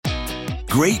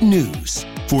Great news!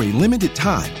 For a limited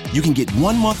time, you can get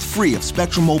 1 month free of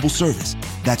Spectrum Mobile service.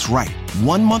 That's right,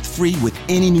 1 month free with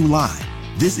any new line.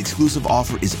 This exclusive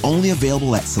offer is only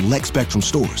available at select Spectrum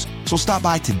stores, so stop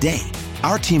by today.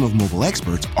 Our team of mobile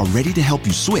experts are ready to help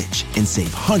you switch and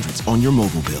save hundreds on your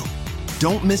mobile bill.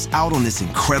 Don't miss out on this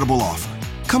incredible offer.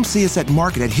 Come see us at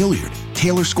Market at Hilliard,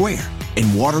 Taylor Square,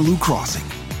 and Waterloo Crossing.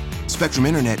 Spectrum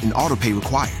Internet and autopay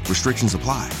required. Restrictions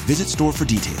apply. Visit store for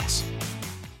details.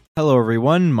 Hello,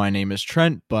 everyone. My name is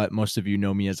Trent, but most of you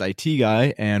know me as IT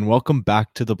Guy, and welcome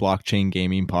back to the Blockchain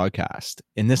Gaming Podcast.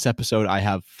 In this episode, I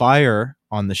have Phyre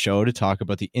on the show to talk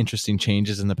about the interesting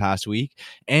changes in the past week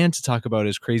and to talk about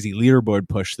his crazy leaderboard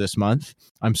push this month.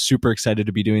 I'm super excited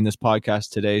to be doing this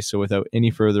podcast today, so without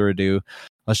any further ado,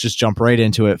 let's just jump right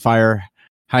into it. Phyre,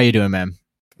 how you doing, man?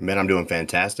 Man, I'm doing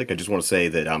fantastic. I just want to say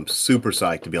that I'm super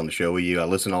psyched to be on the show with you. I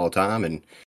listen all the time, and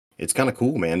it's kind of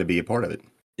cool, man, to be a part of it.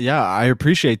 Yeah, I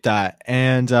appreciate that.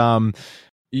 And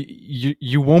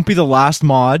you won't be the last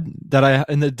mod that I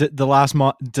in the last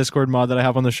Discord mod that I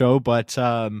have on the show, but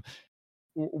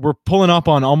we're pulling up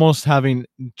on almost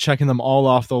checking them all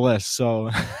off the list. So,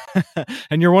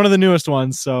 and you're one of the newest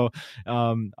ones, so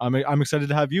I'm excited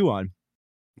to have you on.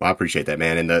 Well, I appreciate that,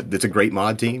 man. And it's a great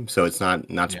mod team, so it's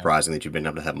not surprising that you've been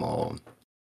able to have them all on.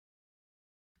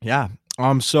 Yeah.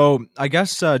 So I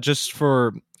guess just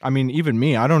for, even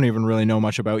me, I don't even really know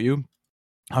much about you.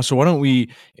 So why don't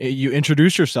you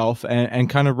introduce yourself and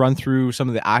kind of run through some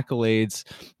of the accolades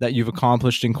that you've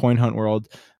accomplished in Coin Hunt World,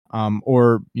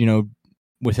 or,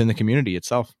 within the community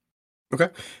itself. Okay.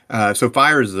 So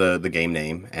Phyre is the game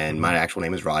name, and my actual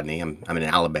name is Rodney. I'm in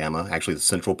Alabama, actually the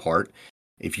central part.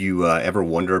 If you ever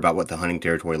wonder about what the hunting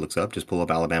territory looks up, just pull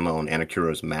up Alabama on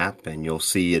Anacuro's map, and you'll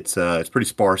see it's pretty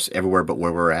sparse everywhere but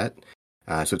where we're at.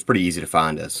 So it's pretty easy to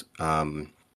find us.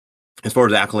 As far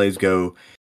as accolades go,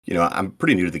 I'm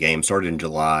pretty new to the game. Started in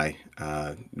July.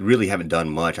 Really haven't done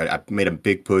much. I made a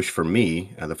big push for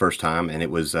me the first time, and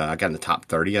it was I got in the top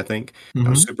 30, I think. Mm-hmm. I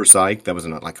was super psyched. That was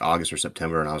in like August or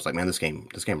September, and I was like, man, this game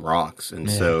rocks. And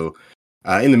so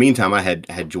in the meantime, I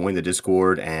had joined the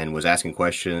Discord and was asking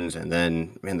questions, and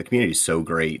then, man, the community is so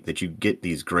great that you get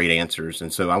these great answers.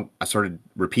 And so I started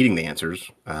repeating the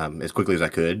answers as quickly as I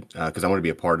could because I want to be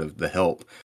a part of the help.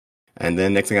 And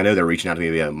then next thing I know, they're reaching out to me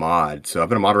via a mod. So I've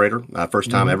been a moderator, first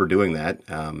time ever doing that.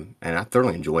 And I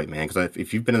thoroughly enjoy it, man, because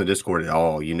if you've been in the Discord at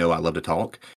all, I love to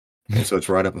talk. And so it's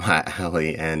right up my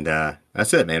alley. And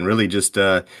that's it, man. Really just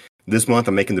this month,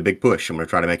 I'm making the big push. I'm going to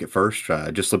try to make it first.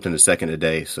 Just slipped into second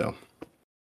today, so...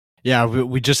 Yeah,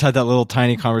 we just had that little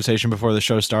tiny conversation before the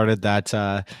show started that,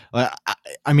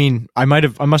 I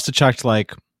must have checked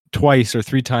like twice or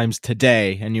three times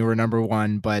today and you were number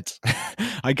one, but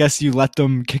I guess you let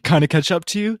them kind of catch up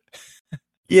to you.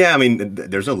 Yeah,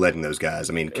 there's no letting those guys.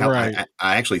 Right.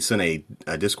 I actually sent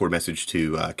a Discord message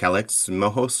to Calex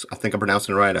Mojos. I think I'm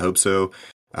pronouncing it right. I hope so.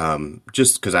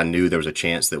 Just because I knew there was a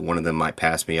chance that one of them might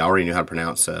pass me. I already knew how to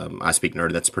pronounce I Speak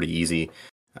Nerd. That's pretty easy.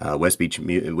 West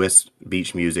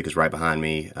Beach Music is right behind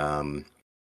me. And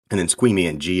then Squeamy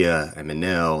and Gia and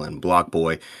Manel and Block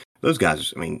Boy. Those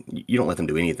guys, you don't let them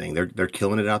do anything. They're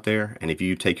killing it out there. And if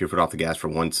you take your foot off the gas for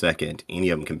 1 second,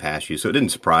 any of them can pass you. So it didn't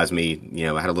surprise me.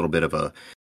 I had a little bit of a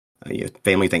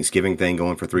family Thanksgiving thing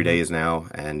going for 3 days now.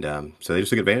 And so they just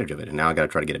took advantage of it. And now I got to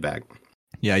try to get it back.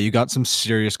 Yeah, you got some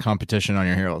serious competition on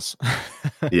your heels.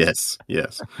 Yes.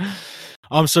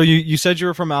 So you said you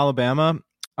were from Alabama.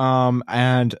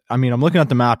 And I'm looking at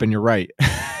the map and you're right.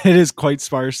 It is quite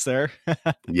sparse there.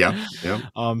 Yeah.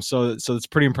 So it's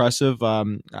pretty impressive,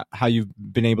 how you've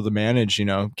been able to manage,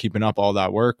 keeping up all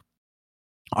that work.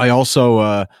 I also,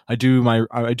 I do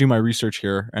my research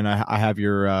here and I have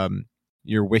your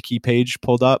wiki page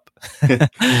pulled up.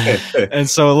 And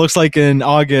so it looks like in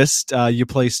August, you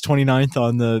placed 29th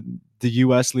on the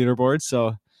US leaderboard.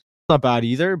 So not bad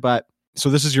either, but so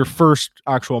this is your first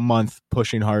actual month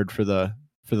pushing hard for the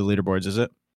leaderboards, is it?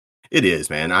 It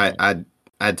is, man. I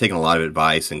had taken a lot of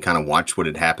advice and kind of watched what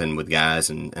had happened with guys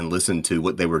and listened to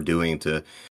what they were doing to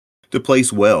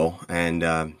place well and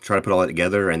try to put all that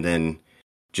together and then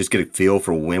just get a feel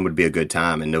for when would be a good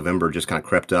time. And November just kind of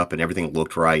crept up and everything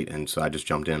looked right. And so I just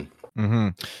jumped in. Mm-hmm.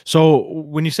 So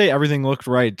when you say everything looked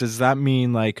right, does that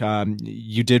mean like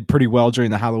you did pretty well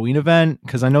during the Halloween event?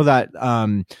 Because I know that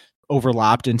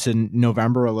overlapped into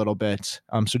November a little bit.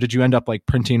 So did you end up like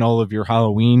printing all of your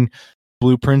Halloween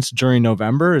blueprints during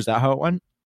November? Is that how it went?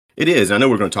 It is. I know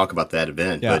we're going to talk about that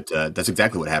event, but that's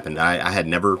exactly what happened. I had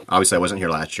never, obviously I wasn't here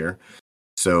last year.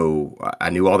 So I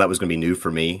knew all that was going to be new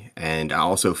for me. And I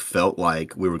also felt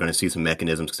like we were going to see some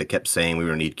mechanisms because they kept saying we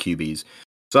were going to need QBs.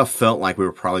 So I felt like we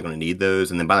were probably going to need those.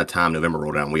 And then by the time November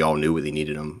rolled around, we all knew they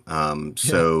needed them.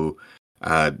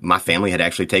 My family had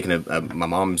actually taken my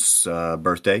mom's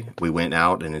birthday. We went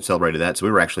out and celebrated that. So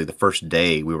we were actually the first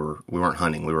day we weren't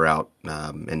hunting. We were out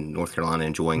in North Carolina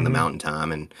enjoying the mountain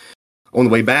time. And on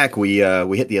the way back, we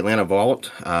hit the Atlanta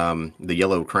Vault, the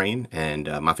Yellow Crane, and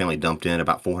my family dumped in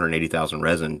about 480,000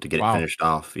 resin to get it finished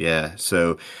off. Yeah,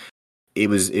 so it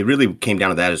really came down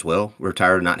to that as well. We're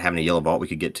tired of not having a Yellow Vault we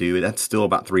could get to. That's still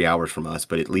about 3 hours from us,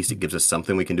 but at least it gives us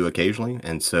something we can do occasionally.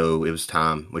 And so it was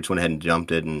time. We just went ahead and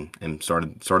jumped it and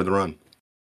started the run.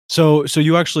 So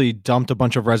you actually dumped a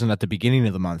bunch of resin at the beginning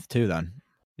of the month too, then?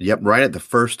 Yep, right at the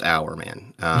first hour,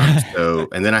 man.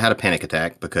 And then I had a panic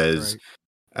attack because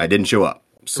I didn't show up.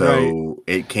 So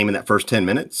it came in that first 10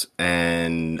 minutes,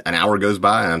 and an hour goes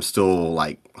by, and I'm still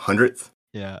like 100th.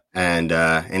 Yeah. And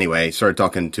anyway, started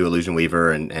talking to Illusion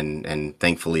Weaver, and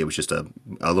thankfully it was just a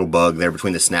little bug there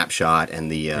between the snapshot and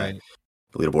the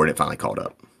leaderboard. It finally called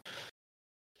up.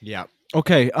 Yeah.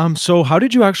 Okay. So how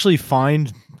did you actually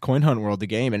find Coin Hunt World, the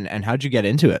game, and how'd you get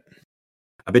into it?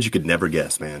 I bet you could never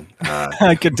guess, man.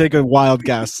 I could take a wild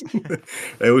guess.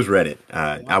 It was Reddit.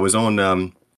 I was on,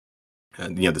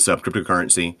 the sub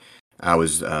cryptocurrency. I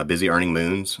was busy earning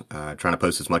moons, trying to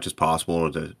post as much as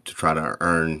possible to try to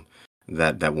earn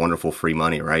that wonderful free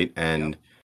money, right? And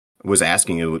was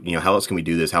asking, how else can we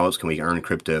do this? How else can we earn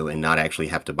crypto and not actually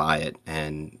have to buy it?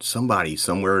 And somebody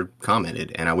somewhere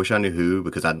commented, and I wish I knew who,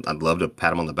 because I'd love to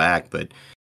pat them on the back, but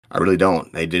I really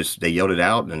don't. They yelled it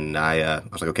out, and I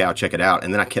was like, okay, I'll check it out.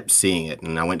 And then I kept seeing it,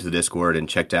 and I went to the Discord and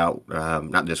checked out,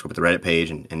 not the Discord, but the Reddit page,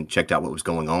 and checked out what was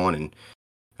going on, and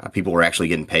people were actually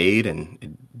getting paid, and it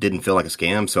didn't feel like a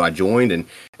scam. So I joined and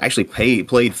actually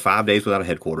played 5 days without a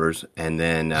headquarters, and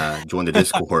then joined the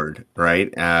Discord,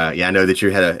 right? I know that you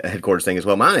had a headquarters thing as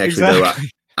well. Mine actually, though,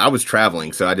 I was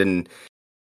traveling, so I didn't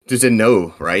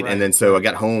know, right? And then so I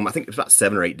got home, I think it was about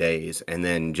 7 or 8 days, and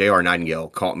then J.R. Nightingale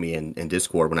caught me in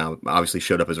Discord when I obviously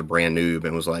showed up as a brand noob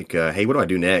and was like, hey, what do I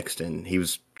do next? And he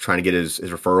was trying to get his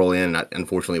referral in.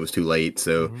 Unfortunately, it was too late,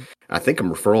 so I think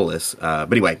I'm referral-less.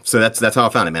 But anyway, so that's how I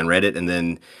found it, man. Reddit, and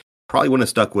then probably wouldn't have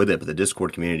stuck with it, but the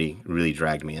Discord community really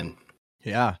dragged me in.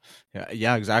 Yeah,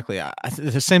 exactly.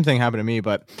 The same thing happened to me,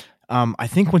 but I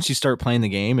think once you start playing the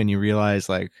game and you realize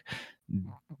like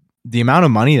the amount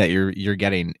of money that you're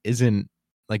getting isn't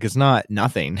like, it's not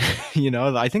nothing.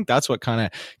 I think that's what kind of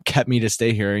kept me to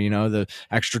stay here. The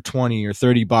extra 20 or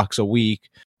 $30 a week,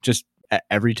 just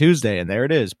every Tuesday, and there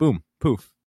it is, boom, poof.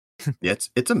 Yeah,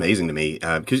 it's amazing to me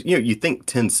because you think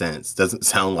 10 cents doesn't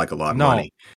sound like a lot of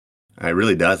money. It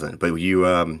really doesn't. But I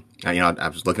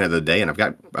was looking at it the other day, and I've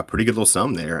got a pretty good little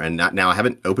sum there. And now I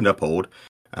haven't opened Uphold.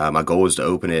 My goal is to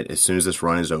open it as soon as this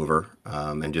run is over,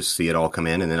 and just see it all come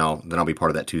in, and then I'll be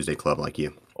part of that Tuesday club like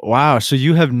you. Wow! So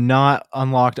you have not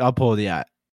unlocked Uphold yet?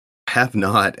 Have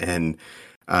not, and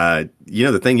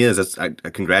the thing is,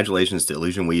 congratulations to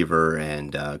Illusion Weaver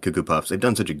and Cuckoo Puffs. They've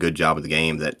done such a good job of the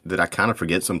game that I kind of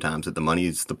forget sometimes that the money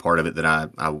is the part of it that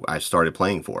I started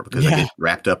playing for, because I get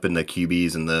wrapped up in the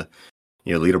QBs and the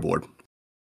leaderboard.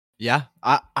 Yeah,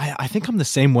 I think I'm the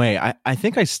same way. I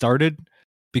think I started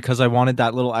because I wanted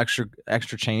that little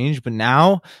extra change, but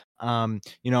now,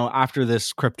 after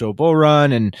this crypto bull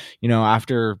run and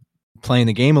after playing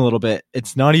the game a little bit,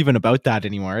 it's not even about that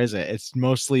anymore, is it? It's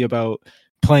mostly about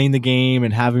playing the game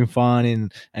and having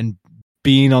fun and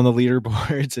being on the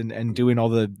leaderboards and doing all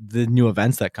the new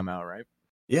events that come out, right?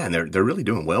 Yeah, and they're really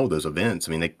doing well with those events.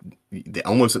 I mean, they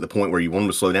almost at the point where you want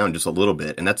them to slow down just a little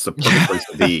bit, and that's the perfect place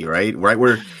to be, right? Right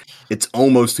where it's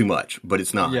almost too much, but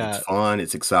it's not. Yeah. It's fun,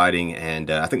 it's exciting,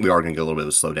 and I think we are going to get a little bit of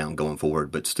a slowdown going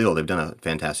forward, but still, they've done a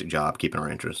fantastic job keeping our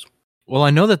interest. Well,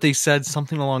 I know that they said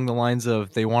something along the lines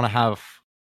of they want to have,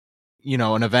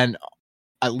 an event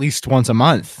at least once a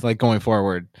month, like going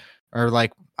forward, or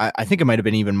like I think it might have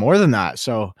been even more than that.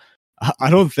 So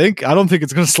I don't think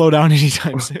it's going to slow down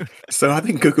anytime soon. So I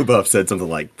think Cuckoo Puff said something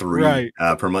like 3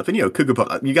 per month, and Cuckoo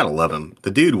Puff, you gotta love him.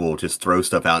 The dude will just throw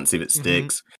stuff out and see if it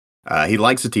sticks. He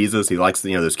likes to tease us. He likes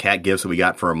those cat gifts that we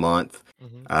got for a month.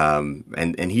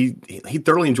 And he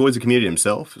thoroughly enjoys the community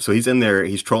himself. So he's in there,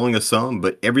 he's trolling us some,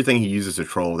 but everything he uses to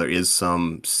troll, there is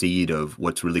some seed of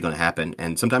what's really going to happen.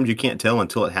 And sometimes you can't tell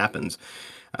until it happens.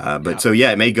 So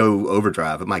it may go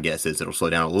overdrive, but my guess is it'll slow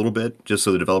down a little bit just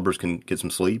so the developers can get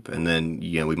some sleep. And then,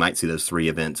 we might see those 3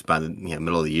 events by the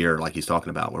middle of the year, like he's talking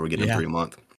about, where we get 3 a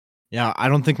month. Yeah. I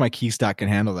don't think my key stack can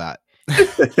handle that.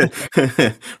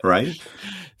 Right.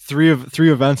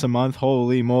 3 events a month.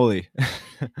 Holy moly.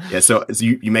 Yeah. So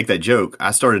you make that joke.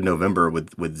 I started November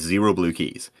with 0 blue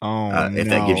keys. Oh, if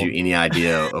that gives you any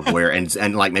idea of where,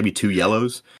 and like maybe 2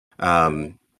 yellows.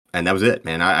 and that was it,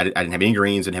 man. I didn't have any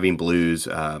greens, didn't have any blues.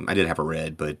 I did have a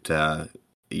red, but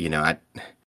you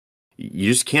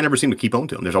just can't ever seem to keep on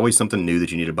to them. There's always something new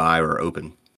that you need to buy or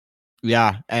open.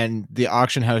 Yeah, and the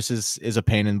auction house is a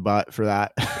pain in the butt for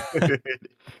that.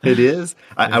 It is.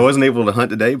 I wasn't able to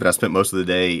hunt today, but I spent most of the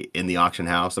day in the auction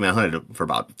house. I mean, I hunted for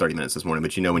about 30 minutes this morning,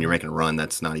 but when you're making a run,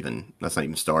 that's not even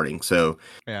starting. So,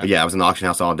 yeah, I was in the auction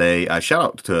house all day. Shout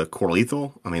out to Core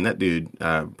Lethal. I mean, that dude,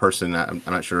 person, I'm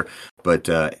not sure, but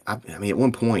I mean, at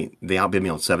one point they outbid me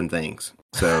on 7 things.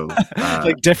 So,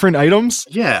 like different items.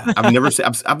 Yeah,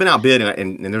 I've been outbid,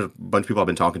 and there's a bunch of people I've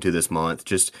been talking to this month,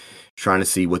 just trying to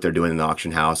see what they're doing in the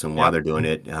auction house and why they're doing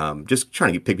it. Just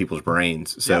trying to pick people's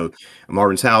brains. So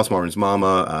Marvin's house, Marvin's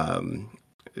mama,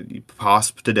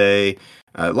 Posp today.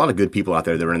 A lot of good people out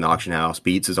there that are in the auction house.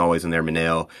 Beats is always in there.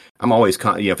 Manel. I'm always,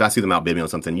 if I see them outbid me on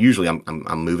something, usually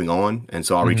I'm moving on, and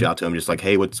so I'll reach out to them just like,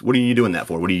 hey, what are you doing that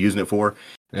for? What are you using it for?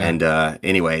 Yeah. And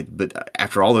anyway, but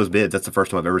after all those bids, that's the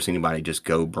first time I've ever seen anybody just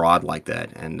go broad like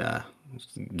that and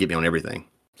get me on everything.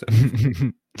 So.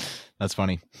 That's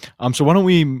funny. So why don't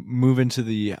we move into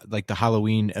the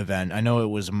Halloween event? I know it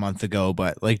was a month ago,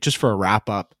 but like just for a wrap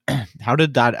up, how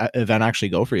did that event actually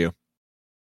go for you?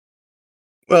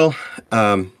 Well,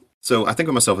 so I think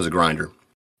of myself as a grinder.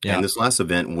 Yeah. And this last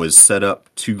event was set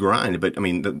up to grind, but I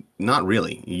mean, not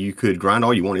really. You could grind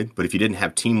all you wanted, but if you didn't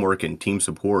have teamwork and team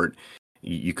support,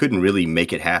 you couldn't really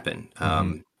make it happen.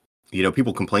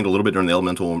 People complained a little bit during the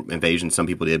elemental invasion. Some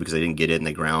people did because they didn't get it and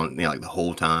they ground, like the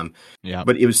whole time. Yeah.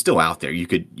 But it was still out there. You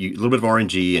a little bit of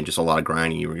RNG and just a lot of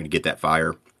grinding. You were going to get that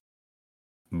fire.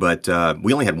 But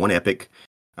we only had one epic.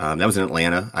 That was in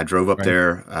Atlanta. I drove up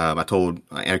there. I told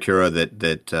Anakura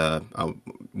that I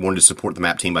wanted to support the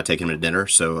map team by taking him to dinner.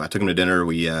 So I took him to dinner.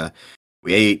 We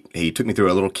ate. He took me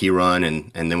through a little key run,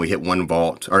 and then we hit one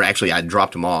vault. Or actually, I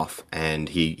dropped him off, and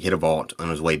he hit a vault on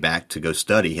his way back to go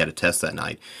study. He had a test that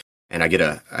night, and I get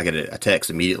a text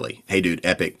immediately. Hey, dude,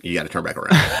 epic! You got to turn back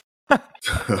around.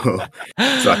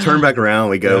 So I turn back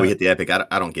around. We go. We hit the epic.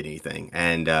 I don't get anything,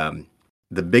 and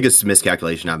the biggest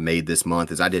miscalculation I've made this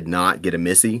month is I did not get a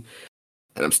Missy,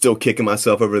 and I'm still kicking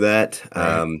myself over that.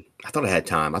 Right. I thought I had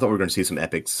time. I thought we were going to see some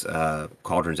epics,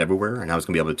 cauldrons everywhere, and I was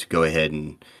going to be able to go ahead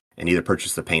and either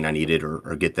purchase the paint I needed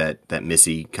or get that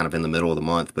Missy kind of in the middle of the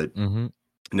month, but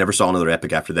never saw another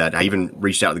epic after that. I even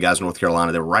reached out to the guys in North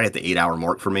Carolina. They were right at the 8-hour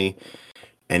mark for me.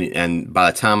 And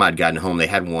by the time I'd gotten home, they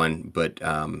had one, but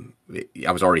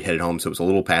I was already headed home, so it was a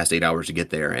little past 8 hours to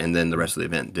get there. And then the rest of the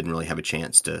event didn't really have a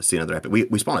chance to see another epic.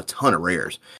 We spawned a ton of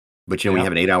rares, but when you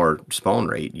have an 8-hour spawn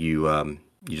rate, you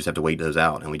just have to wait those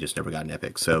out, and we just never got an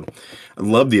epic. So I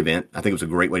love the event. I think it was a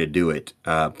great way to do it.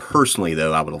 Personally,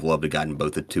 though, I would have loved to have gotten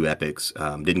both the 2 epics.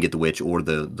 Didn't get the witch or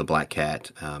the black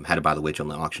cat. Had to buy the witch on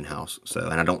the auction house. So,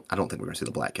 and I don't think we're going to see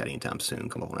the black cat anytime soon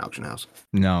come up on the auction house.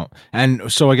 No,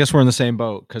 and so I guess we're in the same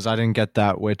boat because I didn't get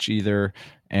that witch either,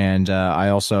 and I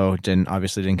also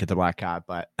obviously didn't get the black cat.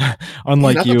 But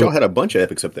unlike you, y'all had a bunch of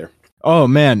epics up there. Oh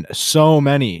man, so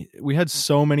many. We had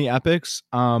so many epics.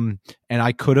 And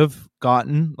I could have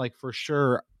gotten, like, for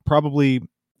sure, probably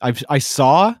I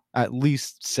saw at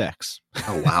least 6.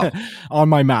 Oh wow. On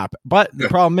my map. But the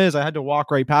problem is I had to walk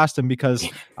right past them because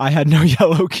I had no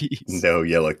yellow keys. No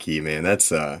yellow key, man.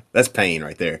 That's pain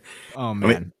right there. Oh man.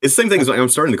 I mean, it's the same thing as I'm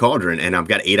starting the cauldron and I've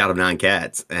got 8 out of 9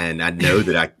 cats, and I know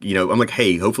that I'm like,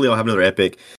 hey, hopefully I'll have another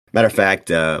epic. Matter of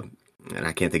fact, and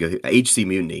I can't think of HC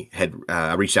Mutiny had.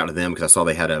 I reached out to them because I saw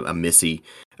they had a Missy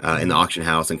in the auction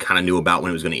house and kind of knew about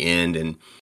when it was going to end. And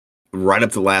right up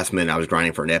to the last minute, I was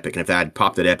grinding for an epic. And if I had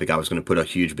popped that epic, I was going to put a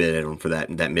huge bid in for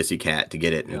that Missy cat to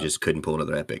get it, and just couldn't pull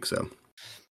another epic. So.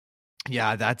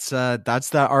 Yeah, that's that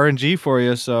RNG for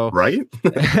you. So right,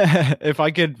 if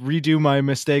I could redo my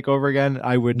mistake over again,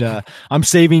 I would. I'm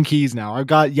saving keys now. I've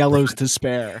got yellows to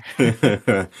spare.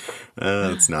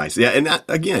 That's nice. Yeah, and that,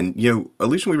 again,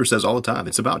 Elysian Weaver says all the time,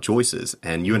 it's about choices,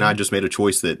 and you and I just made a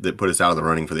choice that put us out of the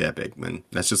running for the epic, and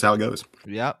that's just how it goes.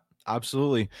 Yeah,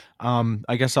 absolutely.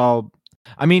 I guess I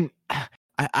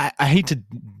hate to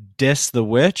diss the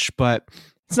witch, but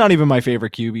it's not even my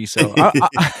favorite QB, so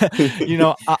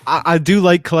I do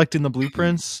like collecting the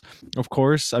blueprints, of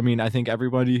course. I mean, I think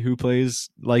everybody who plays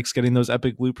likes getting those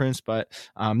epic blueprints, but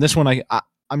this one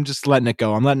I'm just letting it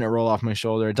go. I'm letting it roll off my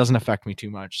shoulder. It doesn't affect me too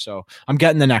much, so I'm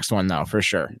getting the next one though for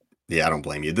sure. Yeah, I don't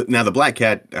blame you. Now the Black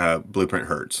Cat blueprint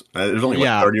hurts. There's only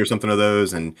 30 or something of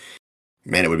those, and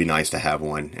man, it would be nice to have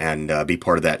one and be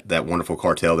part of that wonderful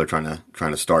cartel they're trying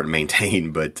to start and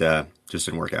maintain, but just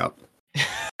didn't work out.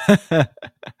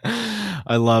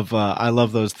 I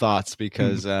love those thoughts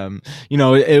because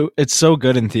it's so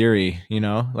good in theory,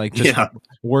 like just Yeah.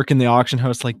 work in the auction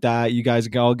house like that. You guys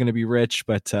are all going to be rich,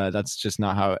 but that's just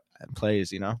not how it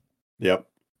plays. Yep.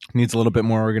 Needs a little bit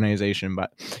more organization.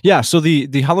 But yeah, so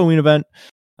the Halloween event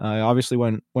obviously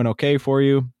went okay for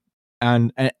you,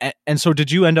 and so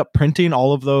did you end up printing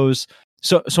all of those?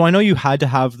 So I know you had to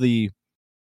have the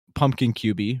pumpkin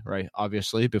QB, right?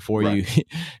 Obviously, before Right.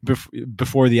 you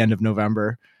before the end of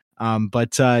November.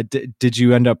 But did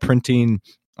you end up printing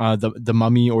the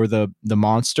mummy or the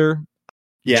monster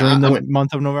during the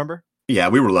month of November? Yeah,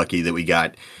 we were lucky that we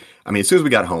got. I mean, as soon as we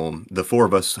got home, the four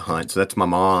of us hunt. So that's my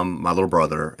mom, my little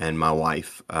brother, and my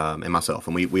wife, and myself,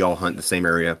 and we all hunt the same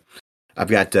area. I've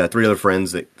got three other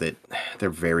friends that they're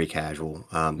very casual,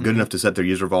 good enough to set their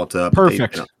user vaults up.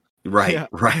 Perfect. Right, Yeah.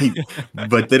 right.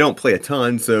 But they don't play a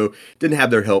ton, so didn't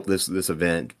have their help this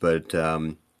event. But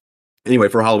anyway,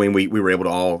 for Halloween, we were able to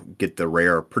all get the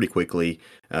rare pretty quickly.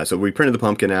 So we printed the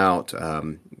pumpkin out,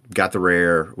 got the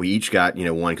rare. We each got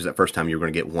one, because that first time you were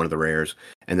going to get one of the rares,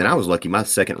 and then I was lucky. My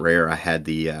second rare, I had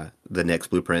the next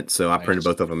blueprint, so I printed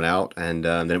both of them out, and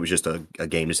then it was just a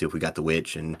game to see if we got the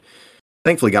witch, and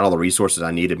thankfully got all the resources I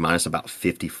needed, minus about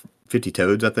 50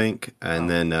 toads, I think, and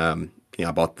then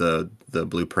I bought the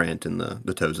blueprint and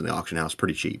the toads in the auction house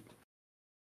pretty cheap.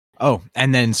 Oh,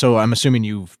 and then so I'm assuming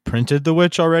you've printed the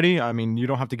witch already. I mean, you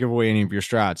don't have to give away any of your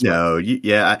strats. No,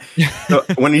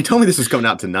 so when you told me this was coming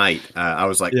out tonight, I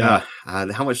was like,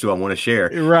 how much do I want to share?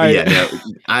 Right. But yeah,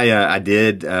 no, I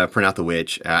did print out the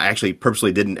witch. I actually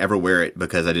purposely didn't ever wear it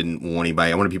because I didn't want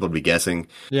anybody. I wanted people to be guessing.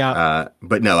 Yeah.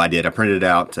 But no, I did. I printed it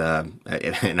out,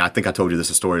 and I think I told you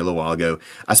this story a little while ago.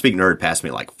 I Speak Nerd passed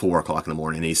me at like 4:00 in the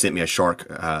morning, and he sent me a shark,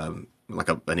 like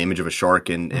an image of a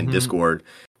shark in Discord,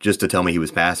 just to tell me he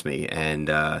was past me. And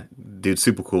dude's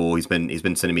super cool. He's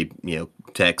been sending me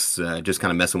texts, just kind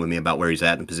of messing with me about where he's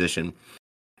at in position.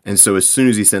 And so as soon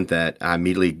as he sent that, I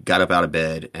immediately got up out of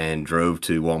bed and drove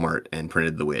to Walmart and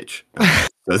printed the witch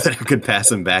so that I could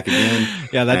pass him back again.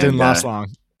 Yeah, that didn't last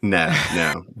long. No.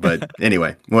 But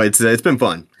anyway, well, it's been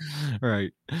fun.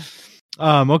 Right.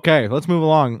 Okay, let's move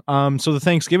along. So the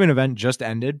Thanksgiving event just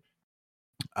ended.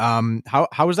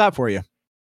 How was that for you?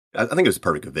 I think it was a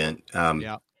perfect event.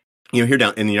 Yeah. Here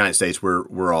down in the United States,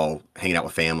 we're all hanging out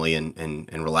with family and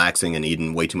relaxing and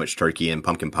eating way too much turkey and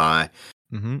pumpkin pie.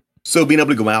 Mm-hmm. So being able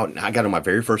to go out, and I got on my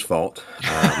very first vault.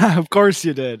 Of course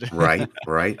you did. Right.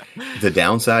 The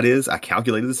downside is I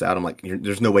calculated this out. I'm like,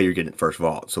 there's no way you're getting first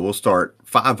vault. So we'll start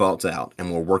 5 vaults out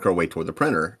and we'll work our way toward the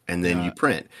printer, and then you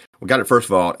print. We got it first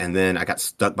vault, and then I got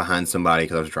stuck behind somebody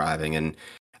because I was driving, and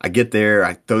I get there,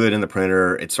 I throw it in the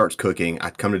printer, it starts cooking.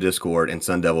 I come to Discord, and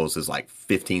Sun Devils is like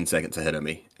 15 seconds ahead of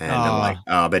me. And I'm like,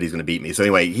 I bet he's going to beat me. So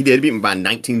anyway, he did beat me by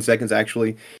 19 seconds,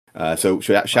 actually. So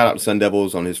shout out to Sun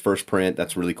Devils on his first print.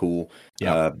 That's really cool.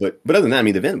 Yeah. But other than that, I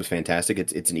mean, the event was fantastic.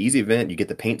 It's an easy event. You get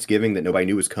the Paintsgiving that nobody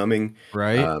knew was coming.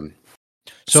 Right.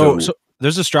 So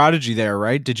there's a strategy there,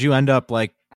 right? Did you end up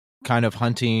like kind of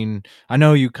hunting? I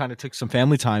know you kind of took some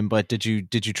family time, but did you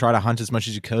try to hunt as much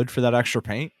as you could for that extra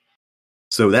paint?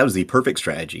 So that was the perfect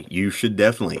strategy. You should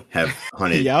definitely have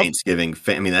hunted Thanksgiving.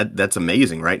 I mean, that's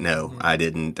amazing, right? No, I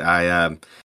didn't.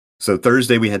 So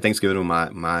Thursday we had Thanksgiving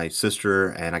with my sister,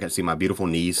 and I got to see my beautiful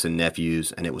niece and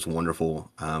nephews, and it was wonderful.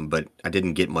 But I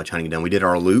didn't get much hunting done. We did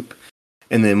our loop,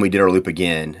 and then we did our loop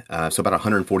again. So about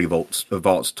 140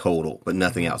 vaults total, but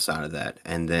nothing outside of that.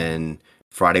 And then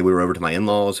Friday we were over to my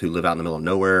in-laws who live out in the middle of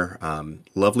nowhere.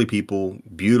 Lovely people,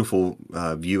 beautiful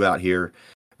view out here.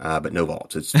 But no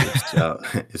vaults.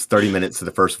 It's 30 minutes to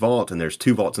the first vault, and there's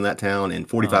 2 vaults in that town, and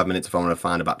 45 minutes if I want to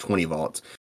find about 20 vaults.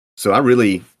 So I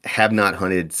really have not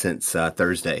hunted since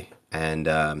Thursday, and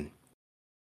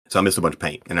so I missed a bunch of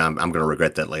paint, and I'm going to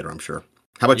regret that later, I'm sure.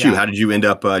 How about you? How did you end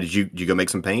up? Did you go make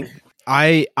some paint?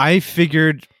 I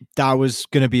figured that was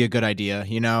going to be a good idea.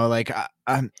 Like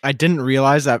I didn't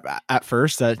realize that at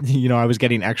first that I was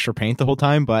getting extra paint the whole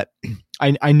time, but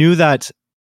I knew that.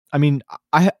 I mean,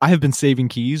 I have been saving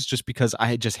keys just because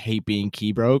I just hate being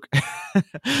key broke.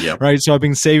 Yep. Right. So I've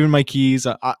been saving my keys.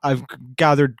 I've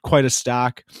gathered quite a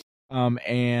stack.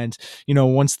 And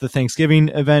once the Thanksgiving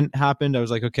event happened, I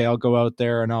was like, okay, I'll go out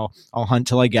there and I'll hunt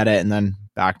till I get it, and then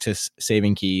back to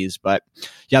saving keys. But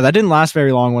yeah, that didn't last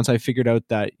very long. Once I figured out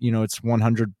that it's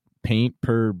 100 paint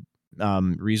per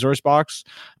resource box,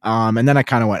 and then I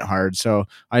kind of went hard. So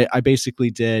I basically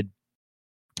did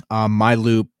my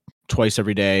loop twice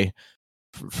every day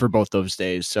for both those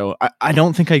days. So I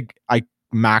don't think I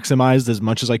maximized as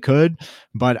much as I could,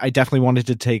 but I definitely wanted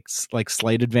to take like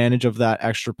slight advantage of that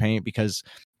extra paint because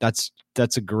that's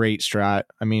a great strat.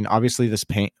 I mean, obviously this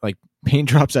paint, like paint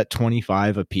drops at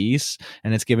 25 a piece,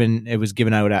 and it was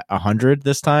given out at 100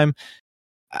 this time.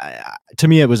 To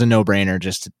me, it was a no-brainer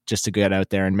just to get out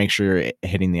there and make sure you're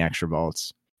hitting the extra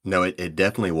vaults. No, it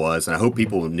definitely was. And I hope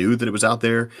people knew that it was out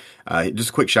there. Just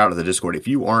a quick shout out to the Discord. If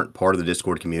you aren't part of the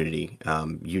Discord community,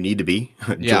 you need to be.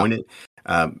 Join it.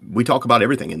 We talk about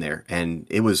everything in there. And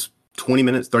it was 20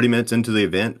 minutes, 30 minutes into the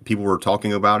event. People were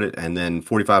talking about it. And then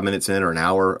 45 minutes in or an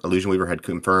hour, Illusion Weaver had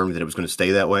confirmed that it was going to stay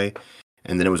that way.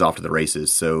 And then it was off to the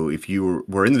races. So if you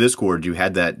were in the Discord, you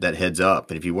had that heads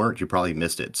up. And if you weren't, you probably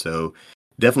missed it. So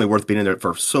definitely worth being in there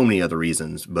for so many other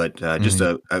reasons, but just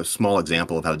a small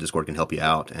example of how the Discord can help you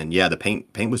out. And yeah, the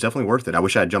paint was definitely worth it. I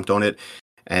wish I had jumped on it,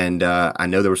 and I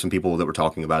know there were some people that were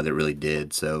talking about it that really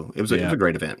did. So it was a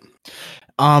great event.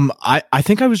 I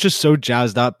think I was just so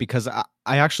jazzed up because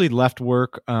I actually left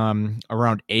work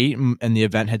around 8 and the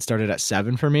event had started at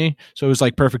 7 for me. So it was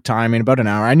like perfect timing, about an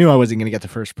hour. I knew I wasn't going to get the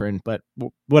first print, but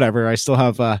whatever. I still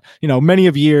have, many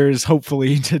of years,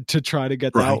 hopefully to try to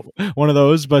get out one of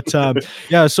those. But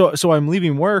yeah, so I'm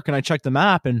leaving work and I check the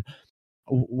map and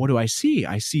what do I see?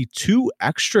 I see 2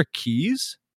 extra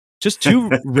keys. Just 2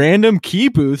 random key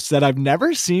booths that I've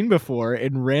never seen before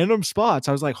in random spots.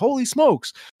 I was like, holy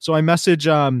smokes. So I message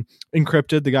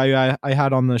Encrypted, the guy I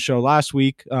had on the show last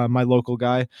week, my local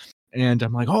guy. And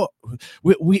I'm like, oh,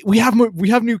 we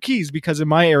have new keys because in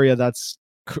my area, that's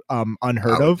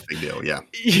unheard of. Big deal, yeah.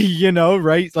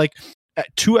 Right? Like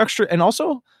 2 extra. And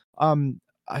also,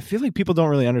 I feel like people don't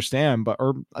really understand,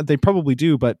 or they probably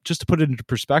do. But just to put it into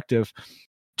perspective,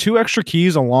 2 extra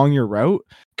keys along your route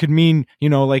could mean,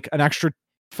 like an extra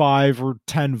 5 or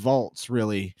 10 vaults,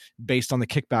 really, based on the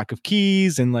kickback of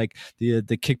keys and like the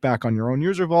kickback on your own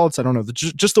user vaults. I don't know,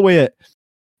 just the way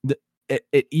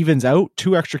it evens out.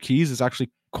 2 extra keys is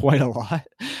actually quite a lot.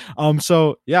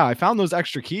 So yeah, I found those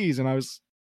extra keys and I was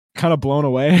kind of blown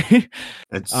away.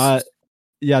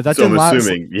 Yeah, that didn't last.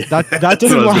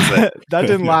 That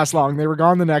didn't last long. They were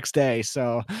gone the next day,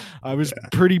 so I was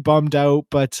pretty bummed out.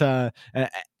 But the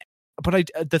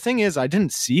thing is, I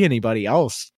didn't see anybody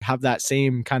else have that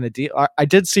same kind of deal. I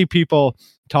did see people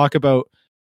talk about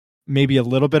maybe a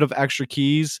little bit of extra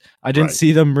keys. I didn't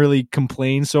see them really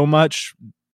complain so much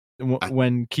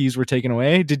when keys were taken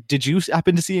away. Did you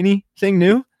happen to see anything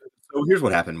new? So here's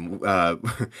what happened.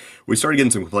 We started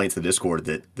getting some complaints in the Discord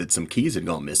that some keys had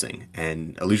gone missing.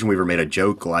 And Illusion Weaver made a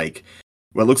joke like,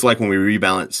 well, it looks like when we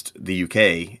rebalanced the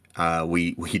UK,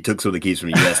 we took some of the keys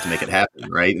from the US to make it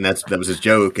happen, right? And that was his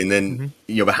joke. And then,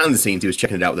 behind the scenes, he was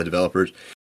checking it out with the developers.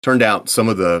 Turned out some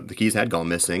of the keys had gone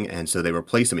missing, and so they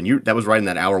replaced them. And that was right in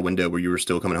that hour window where you were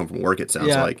still coming home from work, it sounds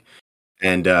like.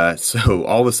 And so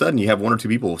all of a sudden, you have 1 or 2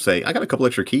 people say, I got a couple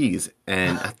extra keys.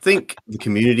 And I think the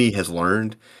community has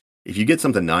learned, if you get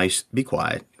something nice, be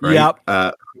quiet, right?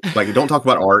 Yep. Like, don't talk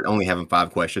about art only having 5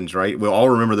 questions, right? We'll all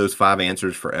remember those 5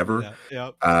 answers forever.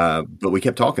 Yep. But we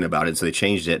kept talking about it, so they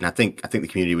changed it. And I think the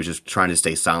community was just trying to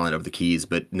stay silent over the keys.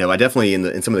 But no, I definitely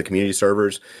in some of the community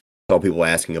servers saw people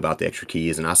asking about the extra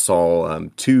keys, and I saw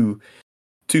 2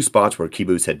 spots where key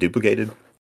booths had duplicated.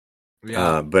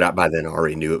 Yeah. But by then I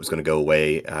already knew it was going to go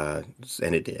away,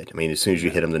 and it did. I mean, as soon as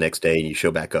you hit them the next day and you show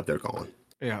back up, they're gone.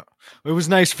 Yeah, it was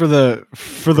nice for the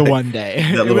one day.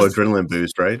 That little adrenaline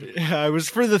boost, right? Yeah, it was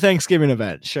for the Thanksgiving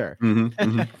event, sure.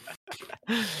 Mm-hmm.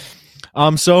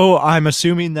 So I'm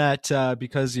assuming that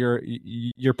because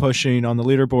you're pushing on the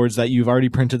leaderboards that you've already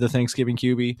printed the Thanksgiving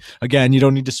QB. Again, you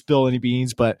don't need to spill any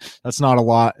beans, but that's not a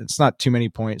lot. It's not too many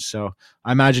points, so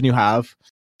I imagine you have.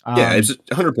 Yeah, it's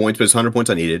 100 points, but it's 100 points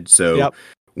I needed. So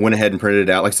went ahead and printed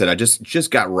it out. Like I said, I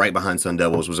just got right behind Sun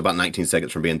Devils. Was about 19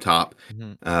 seconds from being top,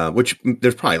 which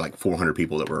there's probably like 400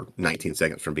 people that were 19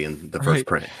 seconds from being the first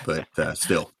print, but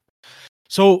still.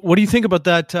 So what do you think about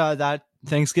that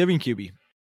Thanksgiving QB?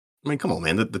 I mean, come on,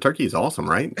 man. The turkey is awesome,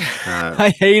 right?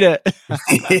 I hate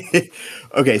it.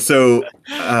 Okay, so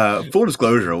full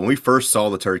disclosure, when we first saw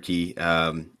the turkey,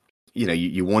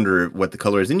 you wonder what the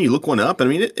color is, and you look one up, and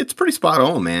I mean, it's pretty spot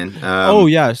on, man.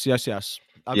 Yes,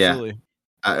 absolutely.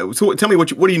 Yeah. So tell me what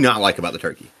do you not like about the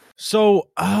turkey? So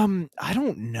I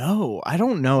don't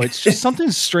know. It's just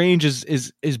something strange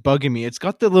is bugging me. It's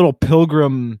got the little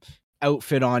pilgrim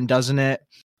outfit on, doesn't it?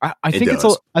 I think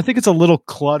it's a little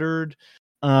cluttered.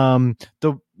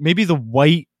 Maybe the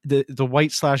white /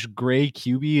 gray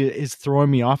QB is throwing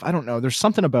me off. I don't know. There's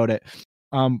something about it.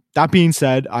 That being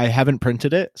said, I haven't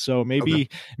printed it, so maybe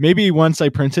once I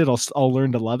print it, I'll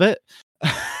learn to love it.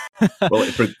 Well,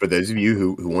 for those of you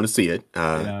who want to see it,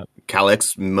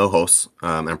 Kalex Mojos,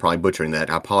 I'm probably butchering that.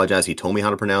 I apologize. He told me how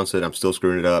to pronounce it. I'm still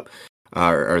screwing it up,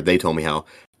 or they told me how.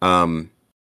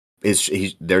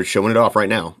 They're showing it off right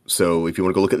now. So if you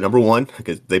want to go look at number one,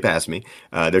 because they passed me,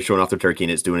 they're showing off their turkey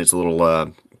and it's doing its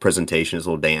little presentation, its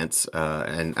little dance.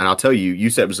 And I'll tell you, you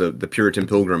said it was the Puritan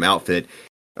Pilgrim outfit.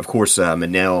 Of course,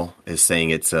 Manel is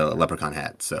saying it's a leprechaun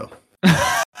hat. So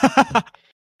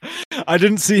I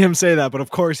didn't see him say that, but of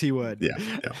course he would. Yeah.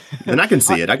 And I can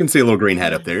see it. I can see a little green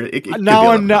hat up there.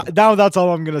 Now that's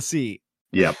all I'm gonna see.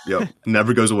 Yep.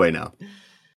 Never goes away now.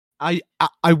 I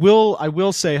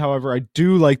will say, however, I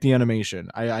do like the animation.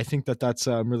 I think that's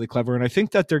really clever, and I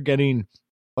think that they're getting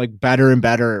like better and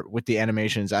better with the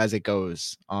animations as it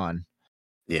goes on.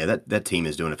 Yeah, that team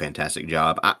is doing a fantastic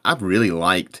job. I've really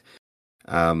liked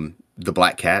the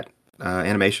Black Cat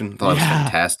animation. Thought it was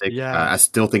fantastic. Yeah. I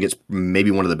still think it's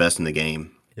maybe one of the best in the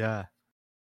game. Yeah.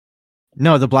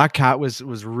 No, the Black Cat was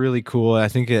really cool. I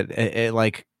think it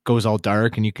like goes all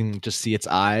dark and you can just see its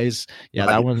eyes. Yeah,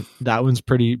 right. that one's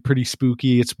pretty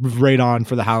spooky. It's right on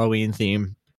for the Halloween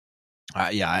theme.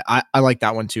 I like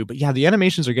that one too. But yeah, the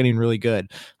animations are getting really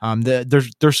good.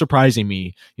 They're surprising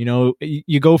me. You know,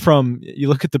 you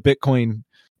look at the Bitcoin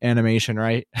animation,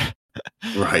 right?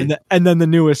 Right. And then the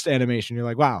newest animation, you're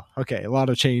like, wow, okay, a lot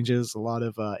of changes, a lot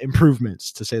of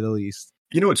improvements, to say the least.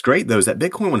 You know what's great though is that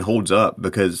Bitcoin one holds up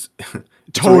because it's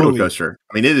totally. a roller coaster.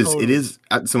 I mean, it is. Totally. It is.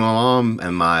 So my mom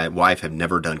and my wife have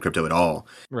never done crypto at all,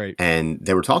 right? And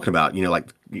they were talking about, you know,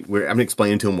 like I'm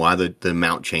explaining to them why the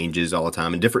amount changes all the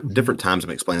time, and different times I'm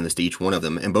explaining this to each one of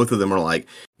them, and both of them are like,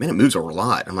 "Man, it moves a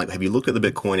lot." I'm like, "Have you looked at the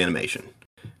Bitcoin animation?"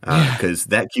 Because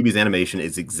that QB's animation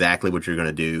is exactly what you're going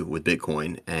to do with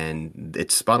Bitcoin, and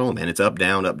it's spot on, man. It's up,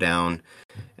 down,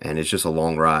 and it's just a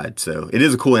long ride. So it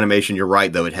is a cool animation. You're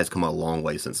right, though. It has come a long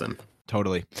way since then.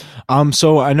 Totally.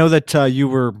 So I know that you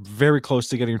were very close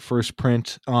to getting first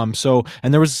print. And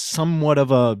there was somewhat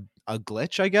of a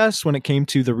glitch, I guess, when it came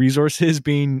to the resources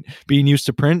being used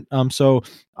to print. The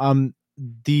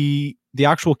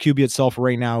actual QB itself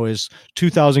right now is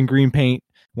 2,000 green paint,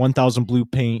 1,000 blue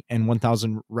paint, and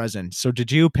 1,000 resin. So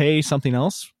did you pay something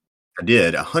else? I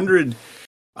did. 100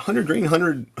 green,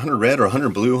 100 red, or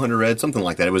 100 blue, 100 red, something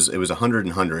like that. It was 100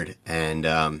 and 100. And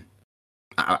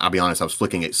I'll be honest, I was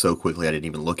flicking it so quickly I didn't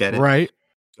even look at it. Right.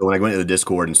 So when I went to the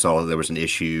Discord and saw there was an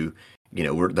issue, you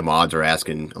know, the mods are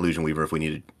asking Illusion Weaver if we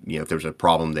needed, you know, if there's a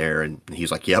problem there, and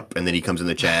he's like, "Yep." And then he comes in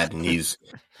the chat and he's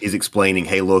explaining,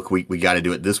 "Hey, look, we got to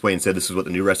do it this way instead. This is what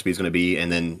the new recipe is going to be."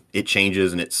 And then it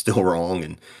changes and it's still wrong.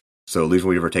 And so Illusion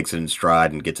Weaver takes it in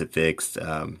stride and gets it fixed.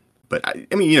 But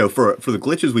I mean, you know, for the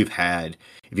glitches we've had,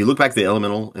 if you look back to the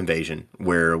Elemental Invasion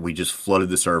where we just flooded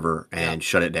the server and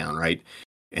shut it down, right?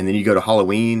 And then you go to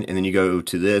Halloween, and then you go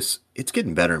to this. It's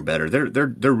getting better and better.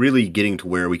 They're really getting to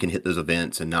where we can hit those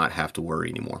events and not have to worry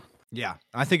anymore. Yeah,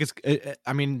 I think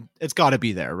it's got to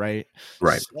be there, right?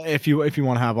 Right. If you want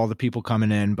to have all the people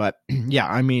coming in, but yeah,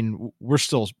 I mean, we're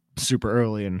still super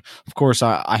early, and of course,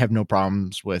 I have no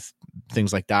problems with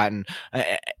things like that. And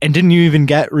didn't you even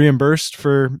get reimbursed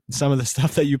for some of the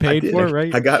stuff that you paid for?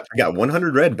 Right. I got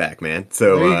 100 red back, man.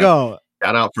 So there you go.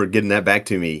 Shout out for getting that back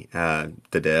to me, the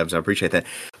devs. I appreciate that.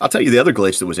 I'll tell you the other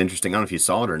glitch that was interesting. I don't know if you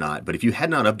saw it or not, but if you had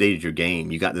not updated your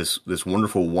game, you got this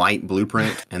wonderful white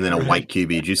blueprint and then a white QB.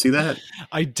 Did you see that?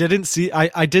 I didn't see.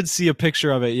 I did see a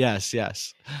picture of it. Yes.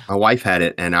 My wife had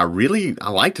it, and I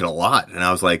liked it a lot. And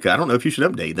I was like, I don't know if you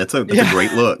should update. That's a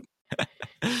great look.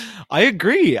 I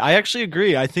agree. I actually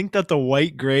agree. I think that the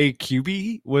white gray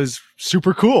QB was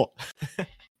super cool.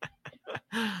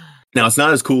 Now it's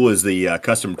not as cool as the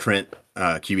custom Trent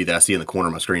QB that I see in the corner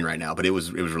of my screen right now, but it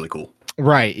was really cool.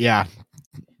 Right. Yeah.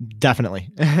 Definitely.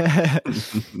 I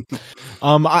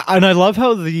love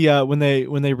how the when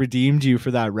they redeemed you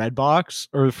for that red box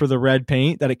or for the red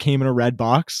paint, that it came in a red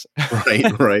box.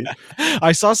 Right.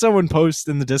 I saw someone post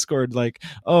in the Discord like,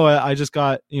 "Oh, I just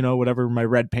got, you know, whatever, my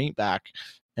red paint back."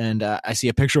 And I see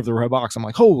a picture of the red box. I'm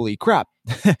like, holy crap.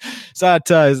 Is that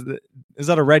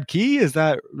a red key? Is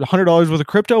that $100 worth of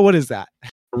crypto? What is that?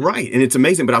 Right. And it's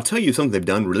amazing. But I'll tell you something they've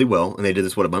done really well. And they did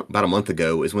this, about a month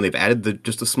ago, is when they've added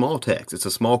just a small text. It's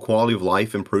a small quality of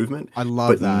life improvement. I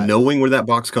love that. But knowing where that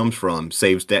box comes from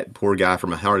saves that poor guy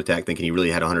from a heart attack thinking he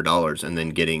really had $100 and then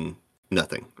getting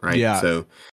nothing. Right. Yeah. So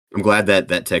I'm glad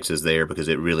that text is there because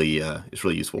it really it's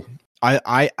really useful.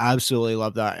 I absolutely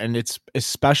love that, and it's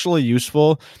especially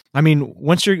useful. I mean,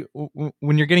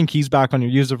 when you're getting keys back on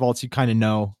your user vaults, you kind of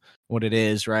know what it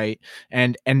is, right?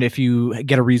 And if you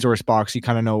get a resource box, you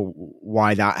kind of know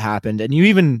why that happened, and you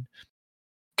even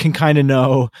can kind of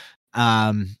know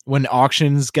when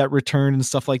auctions get returned and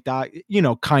stuff like that,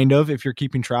 kind of, if you're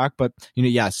keeping track. But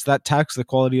yes, that tax, the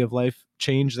quality of life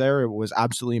change there, it was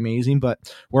absolutely amazing. But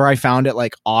where I found it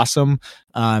like awesome,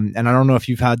 and I don't know if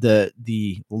you've had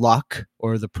the luck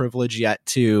or the privilege yet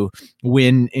to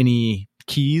win any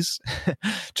keys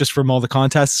just from all the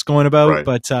contests going about, right,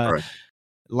 but right.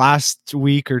 last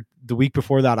week or the week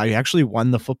before that, I actually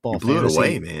won the football. You blew fantasy. it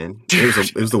away, man.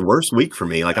 It was the worst week for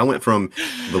me. Like, I went from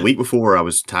the week before, I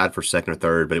was tied for second or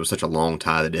third, but it was such a long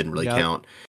tie that didn't really count.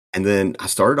 And then I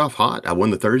started off hot. I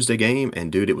won the Thursday game,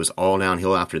 and dude, it was all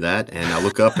downhill after that. And I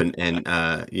look up, and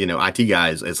IT guy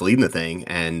is leading the thing.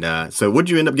 And so, what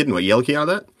did you end up getting? What, yellow key out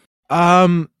of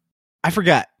that? I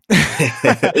forget.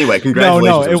 Anyway,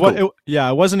 congratulations. No,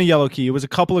 it wasn't a yellow key. It was a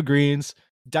couple of greens.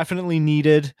 Definitely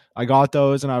needed. I got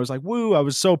those, and I was like, "Woo!" I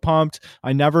was so pumped.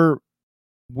 I never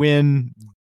win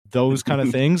those kind of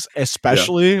things,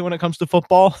 especially when it comes to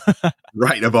football.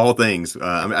 Right, of all things.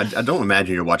 I don't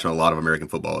imagine you're watching a lot of American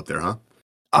football out there,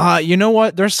 huh? You know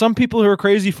what? There's some people who are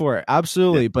crazy for it.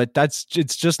 Absolutely. Yeah. But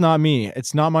it's just not me.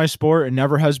 It's not my sport. It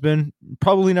never has been,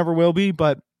 probably never will be.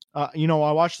 But, I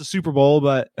watched the Super Bowl,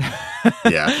 but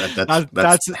yeah,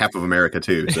 that's half of America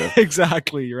too. So.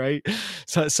 Exactly. Right.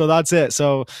 So that's it.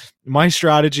 So my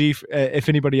strategy, if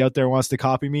anybody out there wants to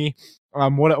copy me,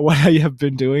 what I have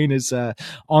been doing is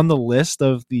on the list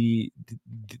of the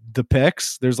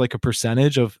picks, there's like a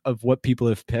percentage of what people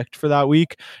have picked for that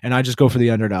week, and I just go for the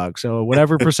underdog. So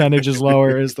whatever percentage is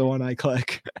lower is the one I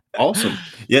click. Awesome.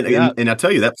 Yeah. And I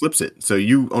tell you, that flips it. So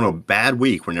you, on a bad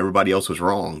week when everybody else was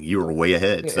wrong, you were way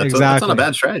ahead. So that's not a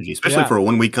bad strategy, especially for a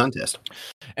 1 week contest.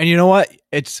 And you know what?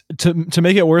 It's to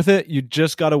make it worth it, you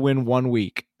just got to win 1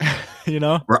 week.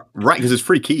 Right, because it's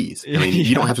free keys. I mean,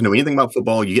 you don't have to know anything about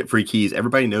football. You get free keys.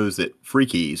 Everybody knows that free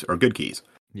keys are good keys.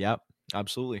 Yep,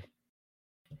 absolutely.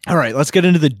 All right, let's get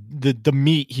into the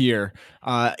meat here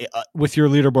with your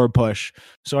leaderboard push.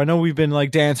 So I know we've been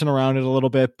like dancing around it a little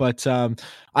bit, but I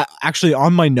actually,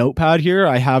 on my notepad here,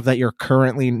 I have that you're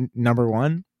currently number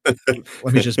one.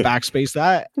 Let me just backspace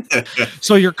that.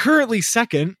 So you're currently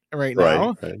second right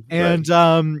now. And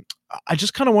I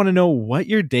just kind of want to know what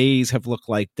your days have looked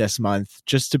like this month,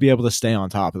 just to be able to stay on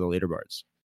top of the leaderboards.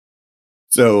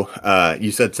 So you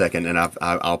said second, and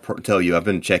I'll tell you, I've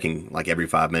been checking like every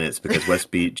 5 minutes because West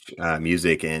Beach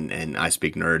Music and I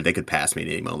Speak Nerd, they could pass me at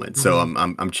any moment. So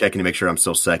I'm checking to make sure I'm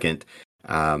still second.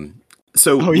 We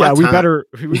better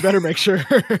make sure.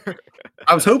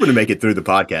 I was hoping to make it through the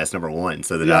podcast, number one,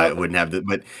 so that I wouldn't have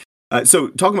but so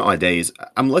talking about my days,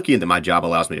 I'm lucky that my job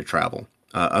allows me to travel.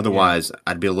 Otherwise,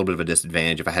 I'd be a little bit of a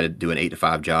disadvantage if I had to do an 8 to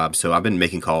 5 job. So I've been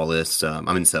making call lists. I'm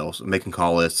in sales, making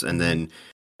call lists, and then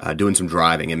doing some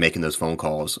driving and making those phone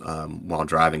calls while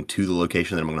driving to the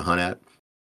location that I'm going to hunt at.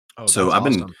 Oh, so I've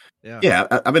been,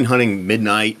 I've been hunting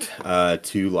midnight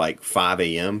to like 5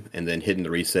 a.m. and then hitting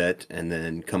the reset and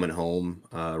then coming home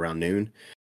around noon.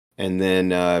 And then,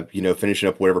 finishing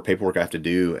up whatever paperwork I have to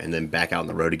do, and then back out on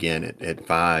the road again at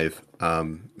 5,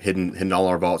 hitting all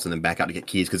our vaults, and then back out to get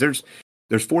keys. Because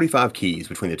there's 45 keys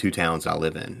between the two towns I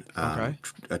live in.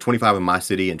 25 in my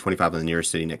city and 25 in the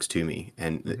nearest city next to me,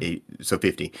 and so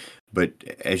 50. But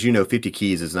as you know, 50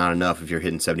 keys is not enough if you're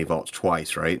hitting 70 vaults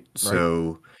twice, right?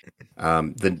 So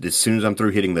then as soon as I'm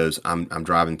through hitting those, I'm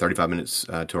driving 35 minutes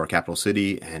to our capital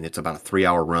city, and it's about a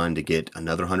 3-hour run to get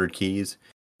another 100 keys.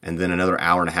 And then another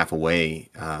hour and a half away,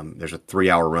 there's a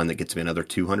 3-hour run that gets me another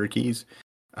 200 keys,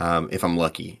 if I'm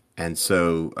lucky. And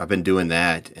so I've been doing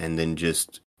that, and then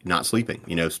just not sleeping.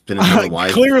 Spending time with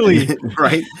wife. Clearly,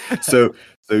 right. So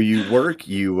you work,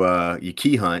 you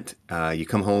key hunt, you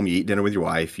come home, you eat dinner with your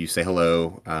wife, you say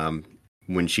hello.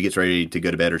 When she gets ready to go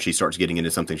to bed, or she starts getting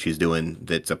into something she's doing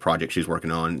that's a project she's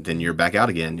working on, then you're back out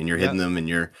again, and you're hitting them, and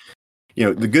you're.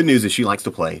 The good news is she likes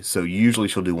to play. So usually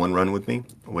she'll do one run with me,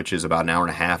 which is about an hour and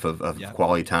a half of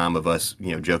quality time of us,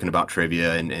 joking about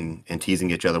trivia and teasing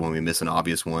each other when we miss an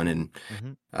obvious one,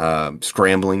 and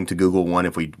scrambling to Google one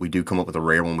if we do come up with a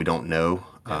rare one we don't know.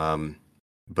 And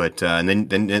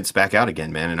then it's back out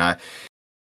again, man. And I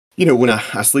when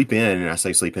I sleep in, and I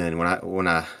say sleep in, when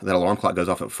I that alarm clock goes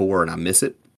off at 4 and I miss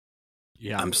it,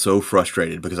 I'm so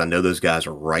frustrated because I know those guys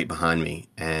are right behind me.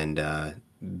 And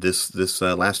this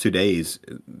last 2 days,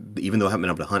 even though I haven't been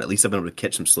able to hunt, at least I've been able to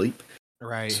catch some sleep.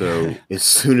 Right. So as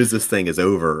soon as this thing is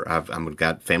over, I've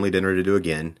got family dinner to do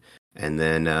again, and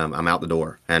then I'm out the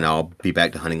door, and I'll be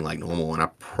back to hunting like normal. And I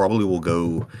probably will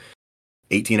go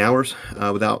 18 hours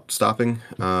without stopping.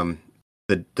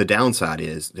 The downside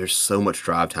is there's so much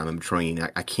drive time in between.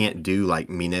 I can't do like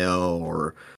Minel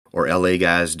or or LA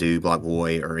guys do, Block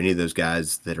Boy, or any of those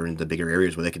guys that are in the bigger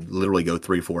areas where they could literally go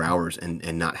 3-4 hours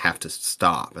and not have to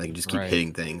stop. They can just keep Right.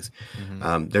 hitting things.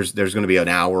 Mm-hmm. There's going to be an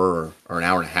hour or an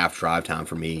hour and a half drive time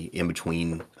for me in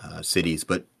between cities,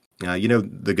 but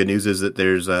the good news is that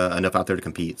there's enough out there to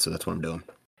compete, so that's what I'm doing.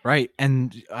 Right.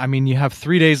 And I mean, you have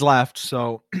 3 days left.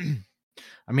 So,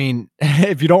 I mean,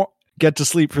 if you don't get to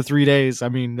sleep for 3 days, I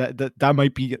mean, that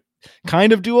might be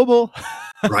kind of doable.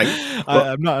 Right.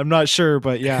 Well, I'm not sure,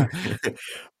 but yeah.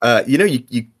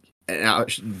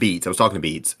 Beats. I was talking to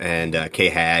Beats and K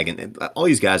Hag and all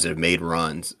these guys that have made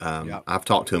runs. I've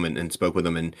talked to him and spoke with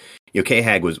them, and K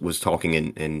Hag was talking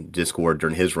in Discord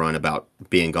during his run about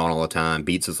being gone all the time.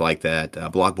 Beats is like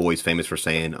that. Block Boy's famous for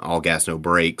saying all gas, no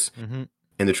brakes. Mm-hmm.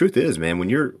 And the truth is, man, when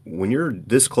you're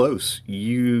this close,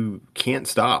 you can't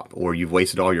stop, or you've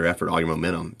wasted all your effort, all your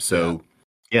momentum. So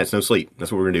yeah, it's no sleep.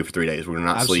 That's what we're gonna do for 3 days. We're gonna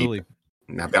not sleep.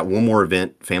 And I've got one more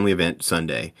family event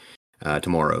Sunday,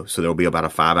 tomorrow. So there'll be about a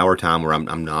 5-hour time where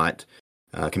I'm not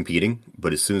competing.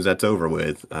 But as soon as that's over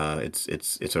with,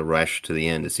 it's a rush to the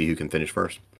end to see who can finish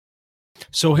first.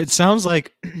 So it sounds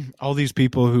like all these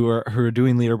people who are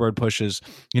doing leaderboard pushes,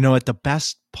 at the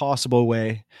best possible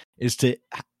way is to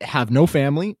have no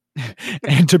family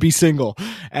and to be single.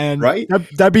 And right?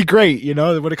 That'd be great.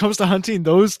 When it comes to hunting,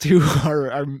 those two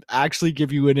are actually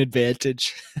give you an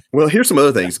advantage. Well, here's some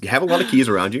other things. Have a lot of keys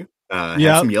around you.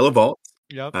 Have some yellow vaults.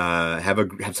 Yep. Have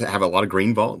a lot of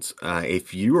green vaults.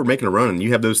 If you are making a run and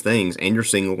you have those things and you're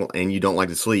single and you don't like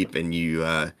to sleep and you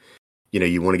want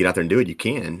to get out there and do it, you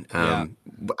can. And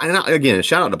again,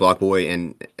 shout out to Block Boy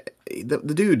and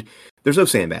the dude. There's no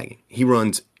sandbagging. He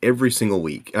runs every single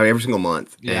week, every single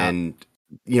month, and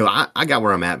I got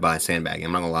where I'm at by sandbagging.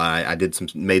 I'm not gonna lie. I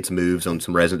made some moves on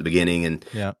some resin at the beginning, and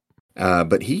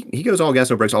but he goes all gas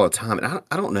no brakes all the time, and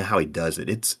I don't know how he does it.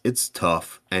 It's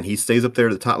tough, and he stays up there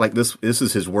at the top. Like this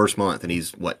is his worst month, and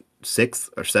he's what, 6th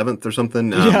or 7th or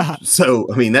something. So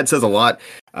I mean that says a lot.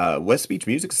 West Beach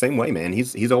Music the same way, man.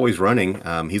 He's always running.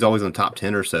 He's always in the top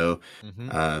 10 or so,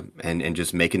 and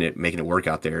just making it work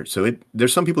out there. So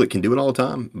there's some people that can do it all the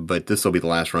time, but this will be the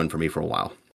last run for me for a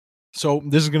while. So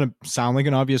this is going to sound like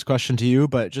an obvious question to you,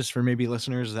 but just for maybe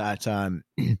listeners that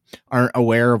aren't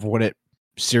aware of what it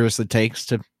seriously takes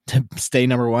to stay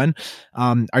number one,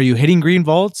 are you hitting green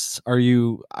vaults? Are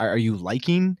you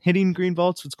liking hitting green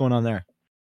vaults? What's going on there?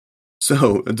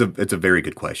 So it's a very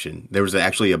good question. There was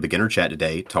actually a beginner chat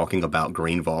today talking about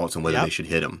green vaults and whether they should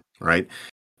hit them, right?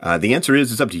 The answer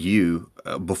is it's up to you.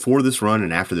 Before this run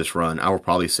and after this run, I will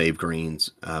probably save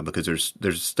greens because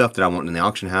there's stuff that I want in the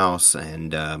auction house,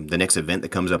 and the next event that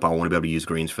comes up, I want to be able to use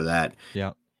greens for that.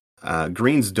 Yeah.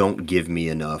 Greens don't give me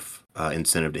enough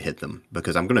incentive to hit them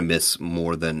because I'm going to miss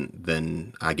more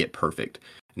than I get perfect.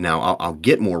 Now I'll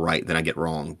get more right than I get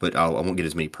wrong, but I won't get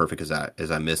as many perfect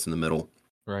as I miss in the middle.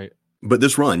 Right. But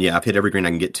this run, I've hit every green I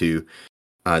can get to.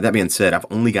 That being said, I've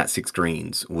only got 6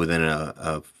 greens within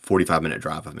a 45-minute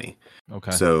drive of me. Okay.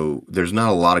 So there's not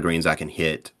a lot of greens I can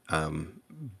hit.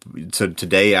 So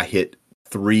today I hit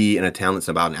 3 in a town that's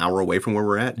about an hour away from where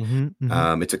we're at.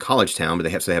 It's a college town, but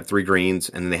they have 3 greens,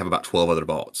 and then they have about 12 other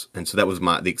vaults. And so that was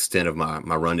the extent of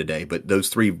my run today. But those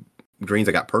 3 greens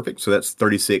I got perfect, so that's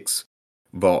 36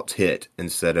 vaults hit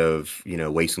instead of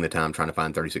wasting the time trying to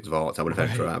find 36 vaults. I would have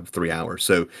had to drive 3 hours.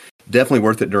 So definitely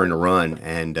worth it during a run.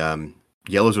 And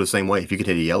yellows are the same way. If you could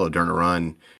hit a yellow during a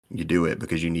run, you do it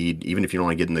because even if you don't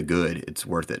want to get in the good, it's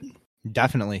worth it.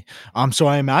 Definitely. So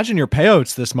I imagine your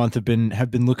payouts this month have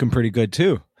been looking pretty good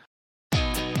too.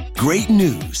 Great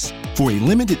news. For a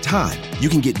limited time, you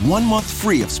can get 1 month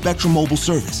free of Spectrum Mobile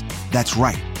service. That's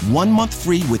right, 1 month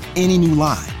free with any new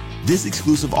line. This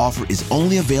exclusive offer is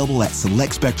only available at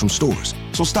select Spectrum stores,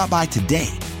 so stop by today.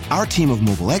 Our team of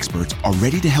mobile experts are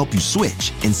ready to help you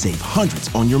switch and save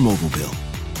hundreds on your mobile bill.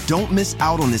 Don't miss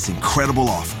out on this incredible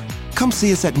offer. Come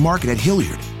see us at Market at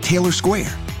Hilliard, Taylor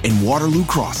Square, and Waterloo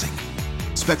Crossing.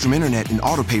 Spectrum Internet and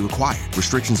autopay required.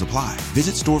 Restrictions apply.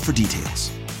 Visit store for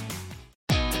details.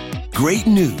 Great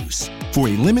news. For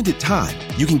a limited time,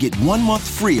 you can get 1 month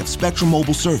free of Spectrum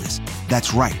Mobile service.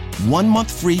 That's right, 1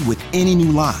 month free with any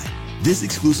new line. This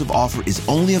exclusive offer is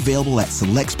only available at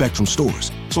select Spectrum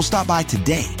stores, so stop by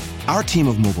today. Our team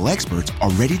of mobile experts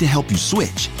are ready to help you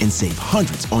switch and save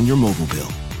hundreds on your mobile bill.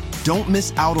 Don't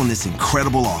miss out on this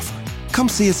incredible offer. Come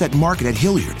see us at Market at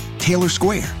Hilliard, Taylor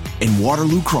Square, and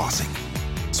Waterloo Crossing.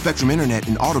 Spectrum Internet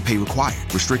and autopay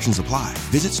required. Restrictions apply.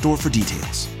 Visit store for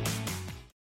details.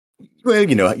 Well,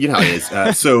 you know how it is.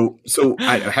 So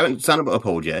I haven't signed up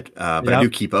Uphold yet, but I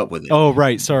do keep up with it. Oh,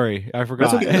 right. Sorry, I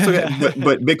forgot. That's okay.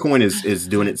 But Bitcoin is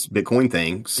doing its Bitcoin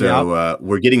thing. So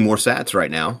we're getting more sats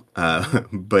right now,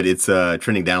 but it's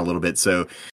trending down a little bit. So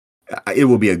It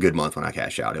will be a good month when I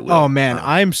cash out. It will. Oh man,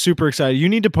 I'm super excited. You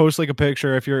need to post like a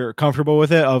picture if you're comfortable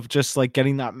with it of just like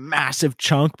getting that massive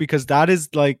chunk, because that's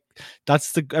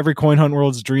the every coin hunt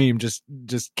world's dream. Just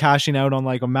cashing out on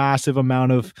like a massive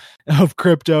amount of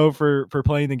crypto for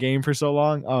playing the game for so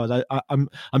long. Oh,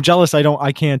 I'm jealous.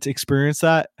 I can't experience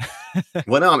that.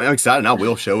 Well, no, I'm excited and I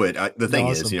will show it. The thing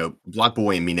Awesome. is, Block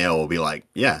Boy and Minel will be like,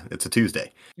 yeah, it's a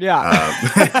Tuesday. Yeah.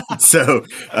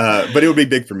 But it'll be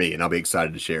big for me and I'll be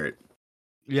excited to share it.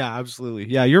 Yeah,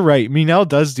 absolutely. Yeah, you're right. Minel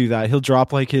does do that. He'll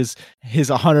drop like his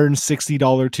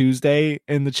 $160 Tuesday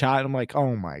in the chat. And I'm like,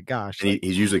 oh my gosh. And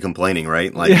he's usually complaining,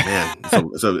 right? Like, man,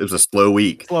 so it was a slow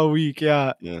week. Slow week,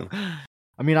 yeah. Yeah.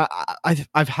 I mean,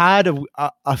 I've had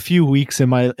a few weeks in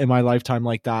my lifetime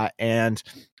like that, and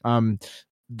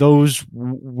those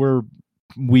were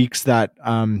weeks that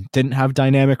didn't have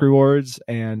dynamic rewards,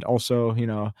 and also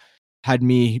had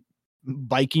me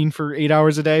biking for 8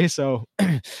 hours a day. So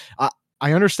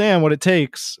I understand what it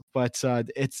takes, but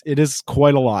it is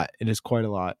quite a lot. It is quite a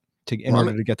lot in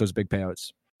order to get those big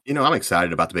payouts. I'm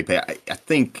excited about the big pay. I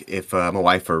think if my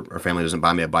wife or family doesn't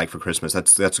buy me a bike for Christmas,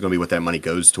 that's going to be what that money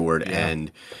goes toward. Yeah.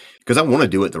 And because I want to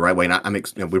do it the right way,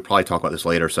 and we'll probably talk about this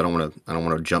later, so I don't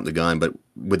want to jump the gun. But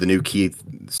with the new key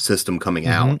system coming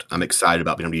out, I'm excited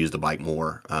about being able to use the bike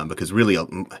more because really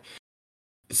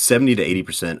 70 to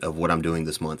 80% of what I'm doing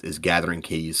this month is gathering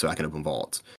keys so I can open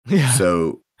vaults. Yeah.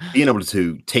 So being able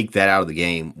to take that out of the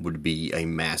game would be a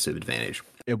massive advantage.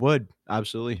 It would,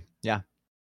 absolutely, yeah.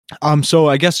 So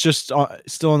I guess just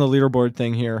still on the leaderboard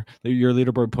thing here, your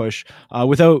leaderboard push,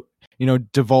 without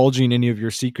divulging any of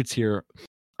your secrets here.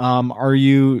 Are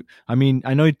you? I mean,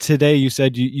 I know today you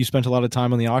said you spent a lot of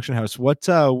time on the auction house.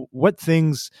 What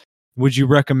things would you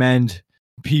recommend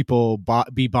people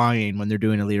be buying when they're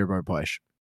doing a leaderboard push?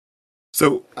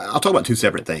 So I'll talk about two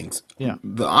separate things. Yeah.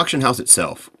 The auction house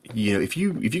itself, if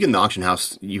you get in the auction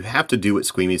house, you have to do what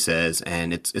Squeamy says,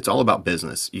 and it's all about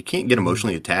business. You can't get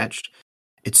emotionally attached.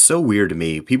 It's so weird to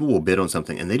me. People will bid on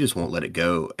something and they just won't let it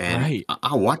go. And right.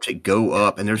 I'll watch it go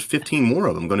up, and there's 15 more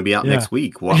of them going to be out next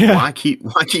week. Why keep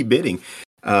bidding?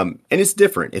 And it's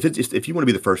different. If you want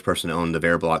to be the first person to own the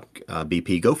Veriblock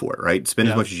BP, go for it. Right, spend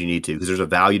as much as you need to, because there's a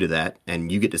value to that, and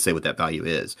you get to say what that value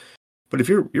is. But if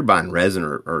you're buying resin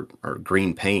or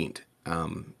green paint,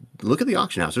 look at the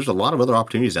auction house. There's a lot of other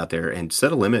opportunities out there, and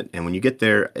set a limit. And when you get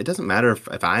there, it doesn't matter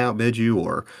if I outbid you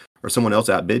or someone else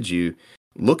outbids you.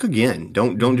 Look again.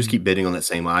 Don't just keep bidding on that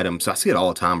same item. So I see it all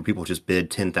the time. People just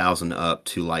bid 10,000 up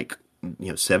to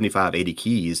 75, 80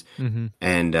 keys. Mm-hmm.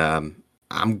 And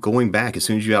I'm going back as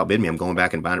soon as you outbid me. I'm going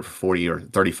back and buying it for 40 or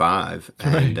 35,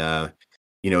 right.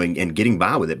 And getting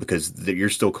by with it because you're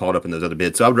still caught up in those other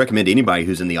bids. So I would recommend anybody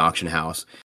who's in the auction house,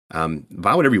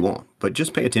 buy whatever you want, but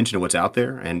just pay attention to what's out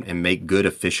there and make good,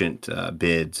 efficient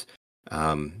bids.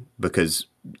 Because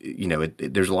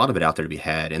there's a lot of it out there to be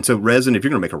had. And so resin, if you're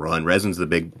going to make a run, resin's the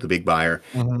big buyer.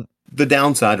 Mm-hmm. The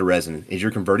downside of resin is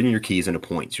you're converting your keys into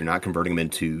points. You're not converting them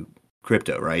into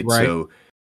crypto, right? So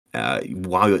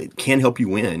while it can help you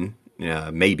win,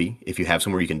 maybe if you have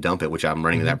somewhere you can dump it, which I'm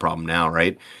running into that problem now,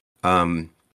 right?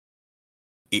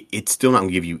 It's still not going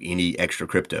to give you any extra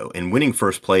crypto. And winning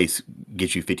first place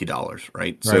gets you $50,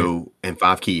 right? So, and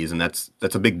 5 keys, and that's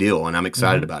a big deal, and I'm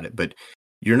excited about it. But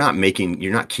you're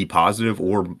not key positive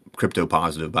or crypto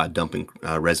positive by dumping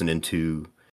resin into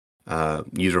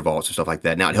user vaults or stuff like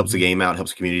that. Now it helps the game out,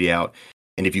 helps the community out.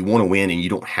 And if you want to win and you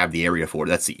don't have the area for it,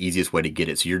 that's the easiest way to get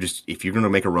it. So if you're going to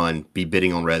make a run, be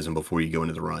bidding on resin before you go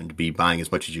into the run, be buying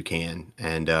as much as you can.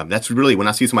 And that's really, when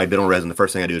I see somebody bid on resin, the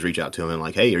first thing I do is reach out to them and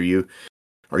like, hey, are you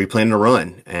planning to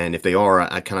run? And if they are,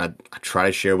 I try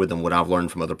to share with them what I've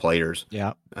learned from other players.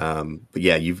 Yeah. But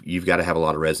yeah, you've got to have a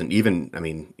lot of resin. Even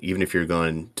if you're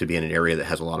going to be in an area that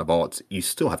has a lot of vaults, you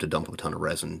still have to dump a ton of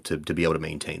resin to be able to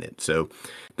maintain it. So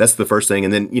that's the first thing.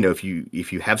 And then, if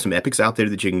you have some epics out there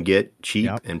that you can get cheap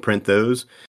and print those,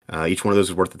 each one of those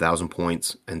is worth 1,000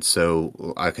 points. And so,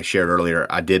 like I shared earlier,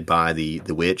 I did buy the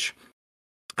Witch.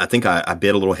 I think I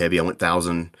bid a little heavy. I went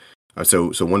 1,000.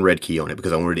 So one red key on it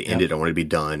because I wanted to end it. I wanted to be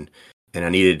done. And I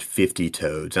needed 50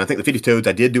 toads. And I think the 50 toads,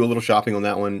 I did do a little shopping on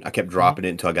that one. I kept dropping it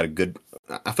until I got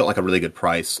I felt like a really good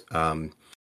price. I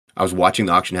was watching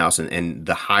the auction house and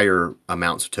the higher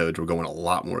amounts of toads were going a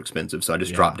lot more expensive. So I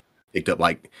just dropped it, picked up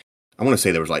I want to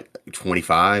say there was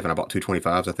 25 and I bought 2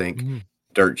 25s, I think.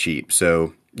 Dirt cheap.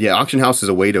 So yeah, auction house is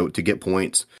a way to get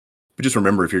points. But just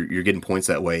remember, if you're getting points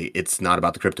that way, it's not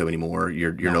about the crypto anymore.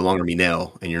 You're no longer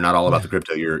Minel, and you're not all about the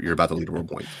crypto. You're about the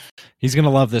leaderboard points. He's gonna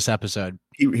love this episode.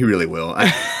 He really will. I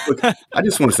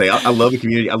just want to say I love the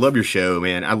community. I love your show,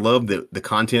 man. I love the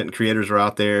content creators are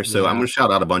out there. So I'm going to shout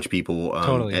out a bunch of people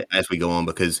as we go on,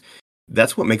 because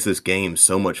that's what makes this game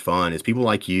so much fun is people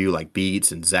like you, like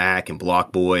Beats and Zach and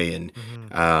Block Boy and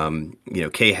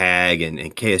K Hag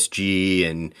and KSG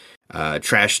and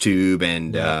Trash Tube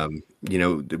and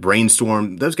the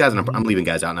Brainstorm. Those guys, and I'm leaving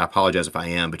guys out, and I apologize if I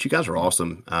am, but you guys are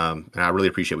awesome, and I really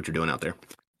appreciate what you're doing out there.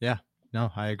 Yeah,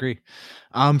 no, I agree.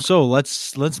 So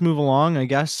let's move along. I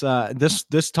guess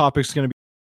this topic's going to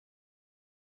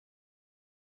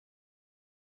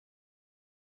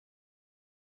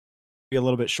be a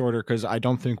little bit shorter because I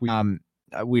don't think we probably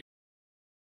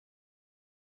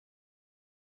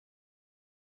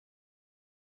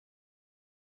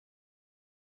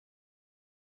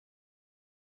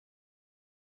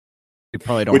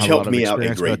don't Which have helped a lot of me out a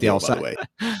experience great with the deal, LSAT. by the way.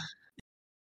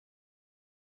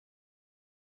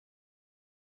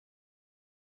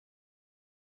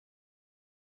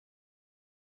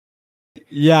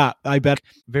 Yeah, I bet.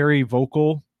 Very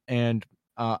vocal and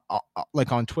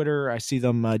like on Twitter, I see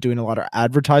them doing a lot of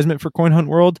advertisement for Coin Hunt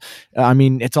World. I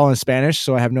mean, it's all in Spanish,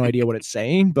 so I have no idea what it's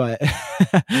saying, but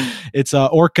it's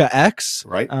Orca X,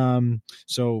 Right.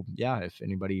 So yeah, if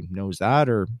anybody knows that,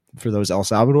 or for those El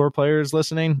Salvador players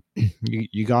listening,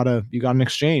 you got an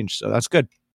exchange, so that's good.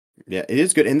 Yeah, it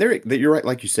is good, and you're right.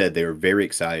 Like you said, they were very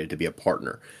excited to be a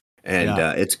partner. And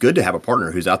it's good to have a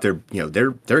partner who's out there.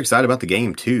 They're excited about the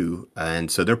game too, and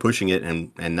so they're pushing it,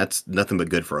 and that's nothing but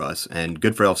good for us and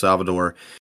good for El Salvador.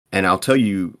 And I'll tell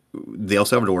you, the El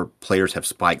Salvador players have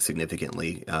spiked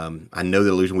significantly. I know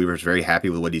that Illusion Weaver is very happy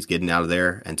with what he's getting out of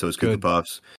there, and so is Cuckoo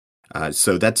Puffs.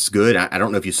 So that's good. I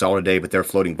don't know if you saw today, but their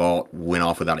floating vault went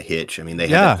off without a hitch. I mean, they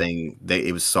had that thing;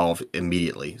 it was solved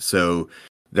immediately. So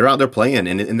they're out there playing,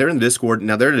 and they're in the Discord.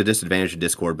 Now, they're at a disadvantage of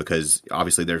Discord because,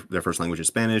 obviously, their first language is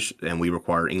Spanish, and we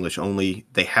require English only.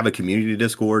 They have a community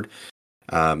Discord,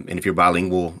 and if you're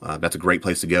bilingual, that's a great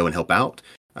place to go and help out.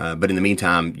 But in the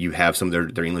meantime, you have some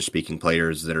of their English-speaking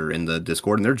players that are in the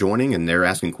Discord, and they're joining, and they're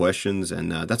asking questions, and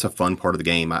that's a fun part of the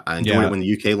game. I enjoyed it when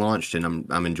the UK launched, and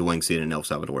I'm enjoying seeing it in El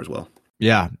Salvador as well.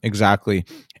 Yeah, exactly.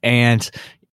 And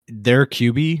their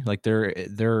QB, like their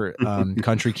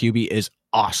country QB, is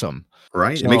awesome.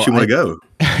 Right. So it makes you want to go.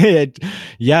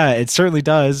 It certainly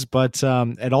does. But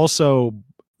it also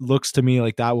looks to me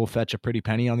like that will fetch a pretty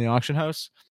penny on the auction house.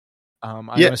 I'm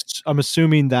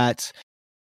assuming that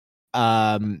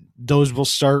those we'll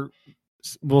start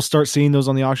seeing those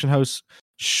on the auction house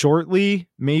shortly.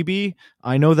 Maybe.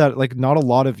 I know that like not a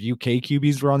lot of UK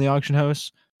QBs were on the auction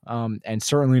house, and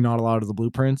certainly not a lot of the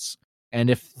blueprints. And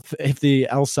if the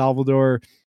El Salvadorians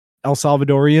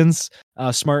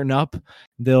smarten up,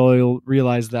 they'll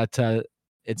realize that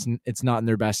it's not in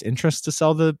their best interest to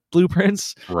sell the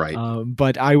blueprints. Right.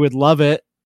 But I would love it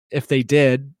if they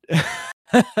did. Yeah,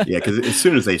 because as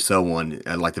soon as they sell one,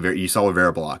 like you saw a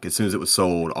Veriblock, as soon as it was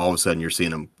sold, all of a sudden you're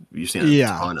seeing a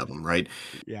ton of them, right?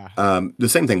 Yeah. The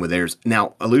same thing with theirs.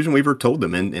 Now, Illusion Weaver told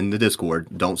them in the Discord,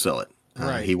 don't sell it.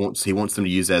 Right. He wants them to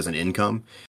use it as an income.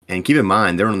 And keep in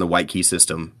mind, they're on the white key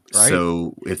system. Right.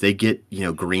 So if they get,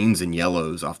 greens and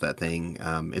yellows off that thing,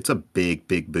 it's a big,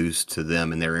 big boost to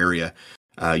them in their area.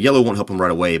 Yellow won't help them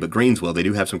right away, but greens will. They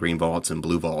do have some green vaults and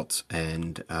blue vaults.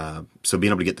 And so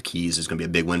being able to get the keys is going to be a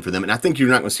big win for them. And I think you're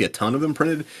not going to see a ton of them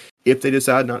printed if they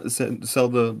decide not to sell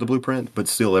the blueprint, but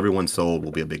still everyone sold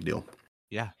will be a big deal.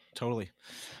 Yeah, totally.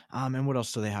 And what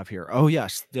else do they have here? Oh,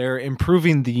 yes. They're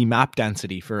improving the map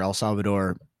density for El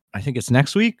Salvador. I think it's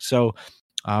next week. So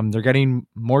they're getting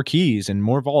more keys and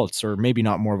more vaults, or maybe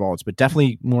not more vaults, but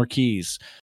definitely more keys.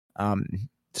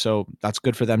 So that's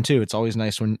good for them too. It's always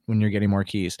nice when you're getting more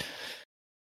keys.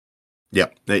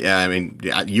 Yep. Yeah. I mean,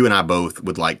 you and I both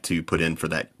would like to put in for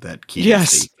that key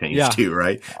change too,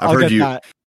 right? I've heard you.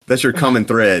 That's your common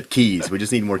thread. Keys. We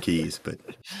just need more keys, but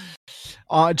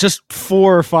just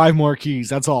 4 or 5 more keys.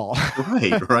 That's all.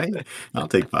 Right. I'll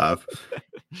take 5.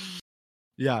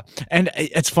 Yeah. And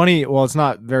it's funny. Well, it's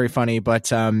not very funny,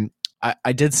 but I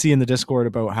did see in the Discord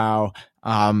about how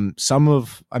most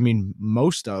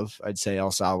of, I'd say,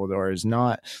 El Salvador is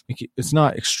not, it's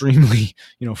not extremely,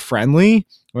 friendly,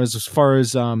 whereas as far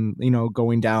as,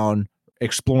 going down,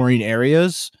 exploring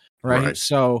areas. Right.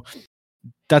 So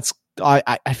that's,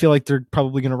 I feel like they're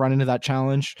probably going to run into that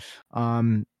challenge.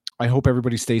 I hope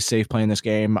everybody stays safe playing this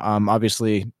game.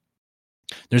 Obviously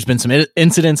there's been some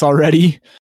incidents already.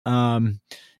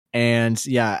 And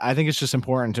yeah, I think it's just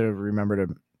important to remember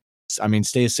to,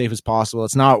 stay as safe as possible.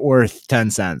 It's not worth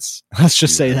 10 cents. Let's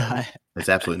just say that. It's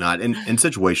absolutely not. And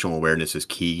situational awareness is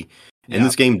key. And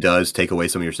this game does take away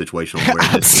some of your situational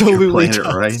awareness. Absolutely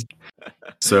does. Right?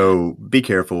 So be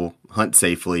careful, hunt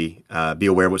safely, be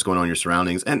aware of what's going on in your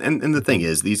surroundings. And the thing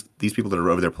is, these people that are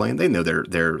over there playing, they know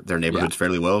their neighborhoods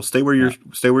fairly well. Stay where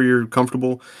you're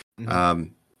comfortable.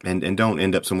 and don't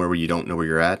end up somewhere where you don't know where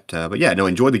you're at. But yeah, no,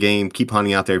 enjoy the game. Keep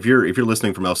hunting out there. If you're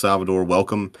listening from El Salvador,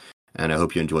 welcome, and I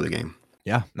hope you enjoy the game.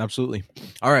 Yeah, absolutely.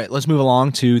 All right, let's move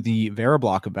along to the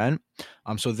Veriblock event.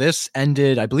 So this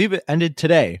ended, I believe it ended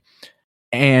today,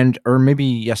 or maybe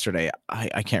yesterday.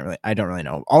 I don't really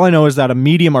know. All I know is that a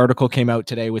Medium article came out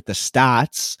today with the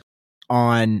stats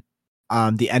on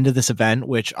the end of this event,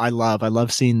 which I love. I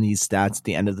love seeing these stats at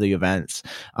the end of the events.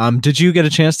 Did you get a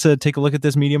chance to take a look at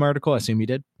this Medium article? I assume you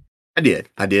did. I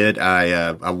did.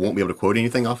 I won't be able to quote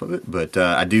anything off of it, but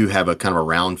I do have a kind of a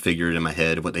round figure in my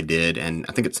head of what they did, and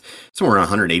I think it's somewhere around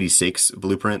 186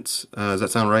 blueprints. Does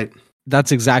that sound right?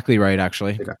 That's exactly right,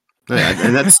 actually. Okay. Yeah,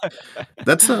 and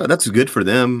that's good for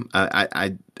them.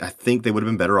 I think they would have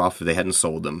been better off if they hadn't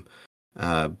sold them.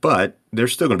 But they're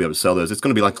still going to be able to sell those. It's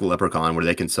going to be like the Leprechaun, where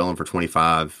they can sell them for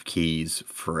 25 keys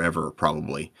forever,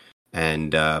 probably.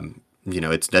 And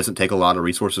it doesn't take a lot of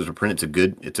resources to print.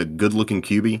 It's a good looking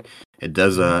cubie. It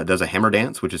does a hammer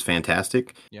dance, which is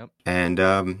fantastic. Yep. And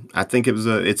I think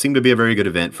it seemed to be a very good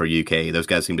event for UK. Those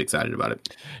guys seemed excited about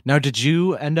it. Now, did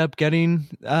you end up getting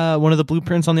one of the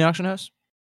blueprints on the auction house?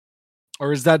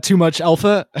 Or is that too much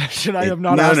alpha? Should I have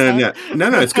not asked that?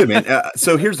 No, it's good, man.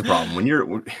 So here's the problem. When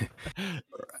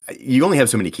you only have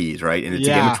so many keys, right? And it's a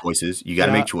game of choices. You got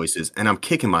to make choices. And I'm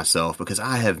kicking myself because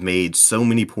I have made so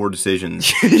many poor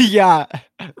decisions. Yeah.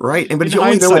 Right. But you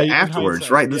only know it afterwards,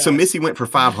 right? Yeah. So Missy went for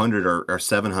 500 or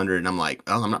 700. And I'm like,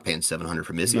 oh, I'm not paying 700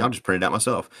 for Missy. No. I'll just print it out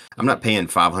myself. I'm not paying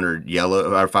 500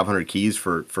 yellow or 500 keys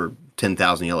for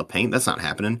 10,000 yellow paint. That's not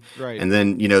happening. Right. And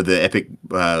then, the epic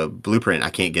blueprint,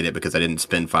 I can't get it because I didn't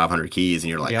spend 500 keys. And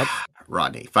you're like,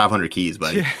 Rodney, 500 keys,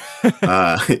 buddy.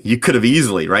 You could have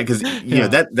easily, right? Because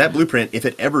that blueprint, if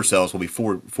it ever sells, will be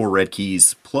four red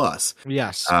keys plus.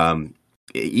 Yes.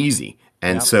 Easy.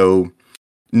 And so,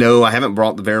 no, I haven't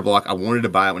brought the Veriblock. I wanted to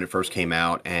buy it when it first came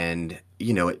out, and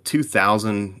at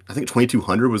 2,000, I think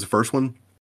 2,200 was the first one,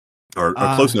 or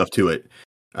close enough to it.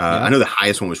 I know the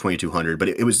highest one was 2,200,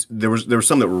 but there were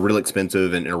some that were really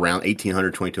expensive and around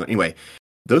 1,800, 2,200. Anyway.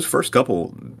 Those first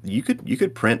couple, you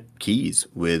could print keys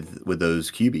with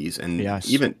those cubies, and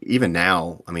even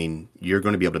now, I mean, you're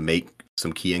going to be able to make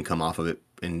some key income off of it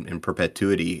in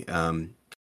perpetuity.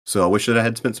 So I wish that I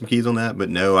had spent some keys on that, but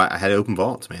no, I had open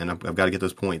vaults, man. I've got to get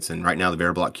those points, and right now the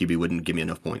Veriblock cubie wouldn't give me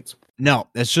enough points. No,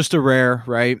 it's just a rare,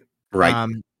 right? Right.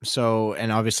 So,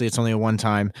 and obviously it's only a one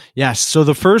time. Yes. So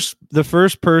the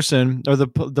first person or the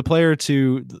player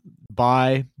to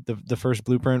buy the first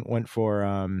blueprint went for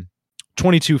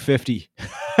 2250.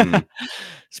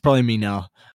 It's probably me now.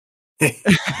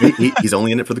 He's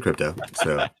only in it for the crypto.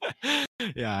 So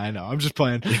yeah, I know. I'm just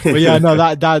playing. But yeah, no,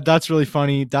 that's really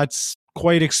funny. That's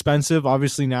quite expensive.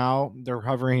 Obviously now they're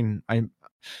hovering. I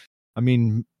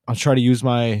mean, I'll try to use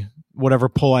my whatever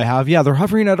pull I have. Yeah, they're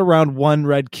hovering at around one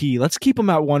red key. Let's keep them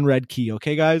at one red key,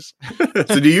 okay, guys?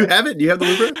 So do you have it? Do you have the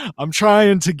blueprint? I'm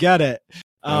trying to get it.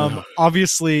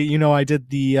 Obviously, I did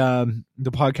the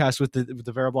podcast with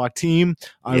the Veriblock team.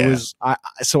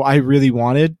 I really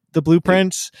wanted the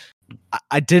blueprints.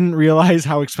 I didn't realize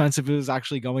how expensive it was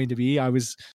actually going to be.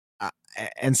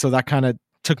 And so that kind of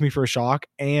took me for a shock.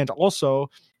 And also,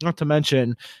 not to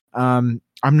mention, I'm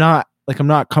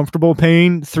not comfortable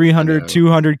paying 300,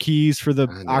 200 keys for the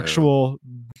actual,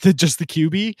 just the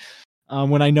cubie.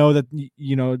 When I know that,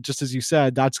 just as you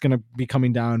said, that's going to be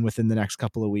coming down within the next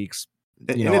couple of weeks.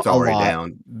 And it's already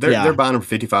down. They're buying them for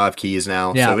 55 keys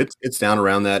now, so it's down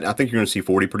around that. I think you're going to see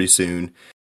 40 pretty soon.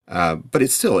 But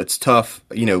it's tough.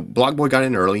 Block Boy got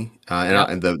in early,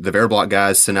 and the Veriblock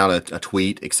guys sent out a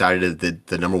tweet excited that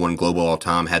the number one global all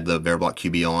time had the Veriblock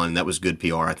QB on. That was good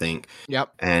PR, I think.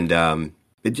 Yep. And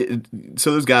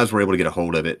so those guys were able to get a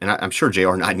hold of it, and I'm sure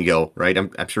J.R. Nightingale, right?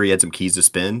 I'm sure he had some keys to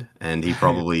spend, and he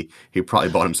probably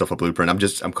bought himself a blueprint.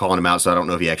 I'm calling him out, so I don't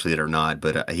know if he actually did or not,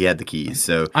 but he had the keys.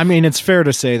 So I mean, it's fair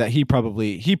to say that he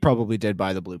probably did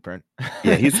buy the blueprint.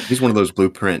 Yeah, he's one of those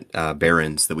blueprint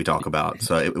barons that we talk about.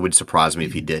 So it would surprise me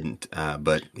if he didn't.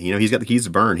 But he's got the keys to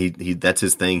burn. He that's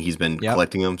his thing. He's been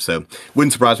collecting them. So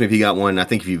wouldn't surprise me if he got one. I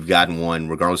think if you've gotten one,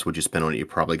 regardless of what you spend on it, you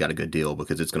probably got a good deal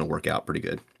because it's going to work out pretty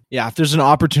good. Yeah, if there's an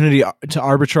opportunity to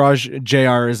arbitrage,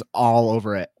 JR is all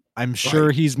over it. I'm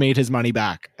sure he's made his money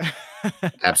back.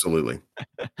 Absolutely.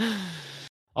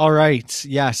 All right.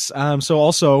 Yes. So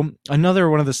also another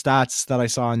one of the stats that I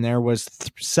saw in there was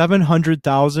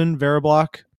 700,000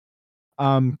 Veriblock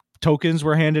tokens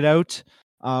were handed out,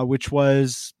 which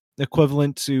was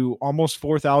equivalent to almost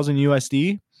 4,000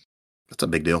 USD. That's a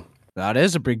big deal. That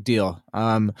is a big deal.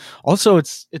 Also,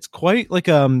 it's quite like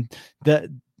that.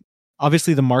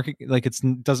 Obviously, the market it's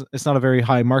not a very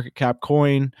high market cap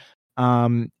coin.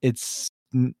 It's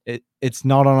it's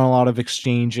not on a lot of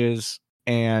exchanges,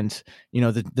 and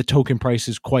the token price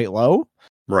is quite low.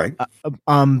 Right.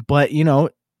 But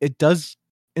it does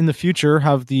in the future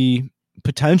have the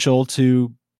potential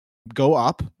to go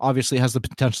up. Obviously, it has the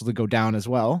potential to go down as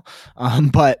well.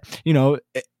 But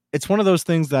it's one of those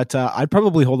things that I'd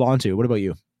probably hold on to. What about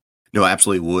you? No, I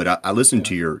absolutely would. I listened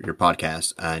to your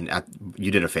podcast, and you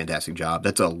did a fantastic job.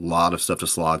 That's a lot of stuff to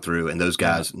slog through, and those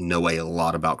guys know a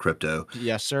lot about crypto.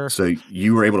 Yes, sir. So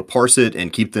you were able to parse it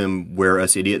and keep them where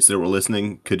us idiots that were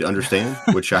listening could understand,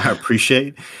 which I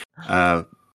appreciate.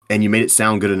 And you made it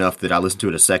sound good enough that I listened to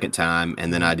it a second time,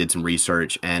 and then I did some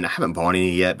research, and I haven't bought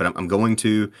any yet, but I'm going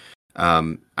to.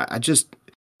 I just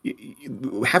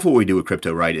half what we do with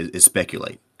crypto, right, is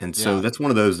speculate. And so that's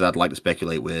one of those that I'd like to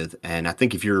speculate with. And I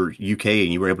think if you're UK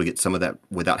and you were able to get some of that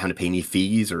without having to pay any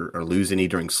fees or lose any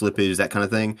during slippage, that kind of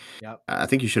thing, I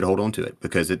think you should hold on to it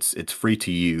because it's free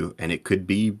to you, and it could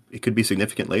be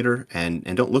significant later. And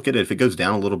don't look at it if it goes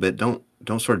down a little bit. Don't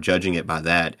start judging it by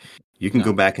that. You can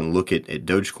go back and look at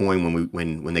Dogecoin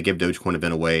when they give Dogecoin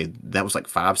event away. That was like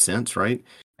 5 cents, right?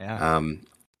 Yeah.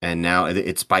 And now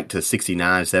it spiked to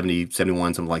 69, 70,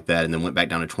 71, something like that, and then went back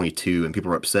down to 22, and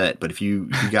people were upset. But if you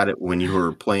got it when you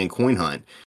were playing Coin Hunt,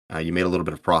 you made a little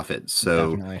bit of profit.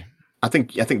 So definitely. I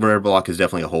think Veritable is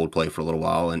definitely a hold play for a little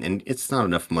while, and it's not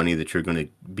enough money that you're going to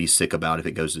be sick about if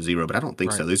it goes to zero. But I don't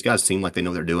think so. These guys seem like they know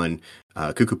what they're doing.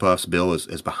 Cuckoo Puffs, Bill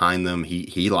is behind them.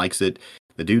 He likes it.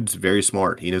 The dude's very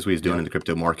smart. He knows what he's doing in the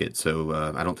crypto market.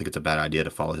 So I don't think it's a bad idea to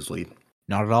follow his lead.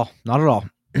 Not at all. Not at all.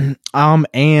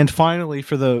 And finally,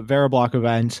 for the Veriblock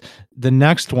event, the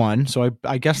next one. So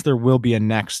I guess there will be a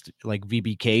next like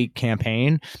VBK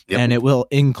campaign, and it will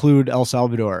include El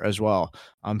Salvador as well.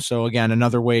 So again,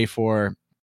 another way for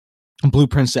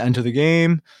blueprints to enter the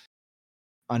game,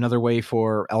 another way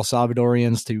for El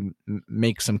Salvadorians to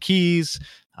make some keys.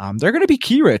 They're going to be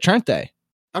key rich, aren't they?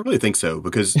 I really think so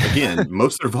because, again,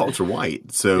 most of their vaults are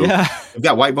white. So they've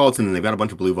got white vaults, and then they've got a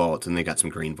bunch of blue vaults, and they got some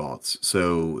green vaults.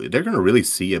 So they're going to really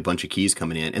see a bunch of keys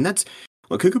coming in. And that's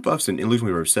what Cuckoo Puffs and Illusion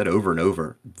Weaver have said over and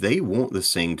over. They want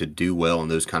this thing to do well in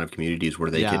those kind of communities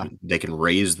where they can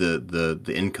raise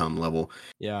the income level.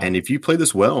 Yeah. And if you play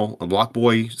this well, a Block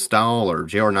Boy style or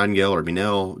J.R. Nightingale or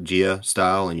Minel Gia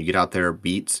style, and you get out there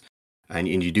beats, and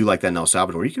you do like that in El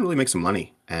Salvador, you can really make some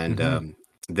money. And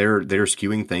they're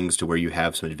skewing things to where you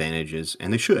have some advantages,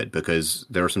 and they should, because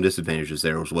there are some disadvantages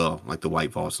there as well, like the white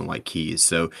vaults and white keys.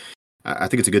 So I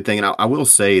think it's a good thing. And I will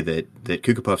say that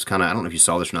Cuckoo Puffs kind of, I don't know if you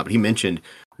saw this or not, but he mentioned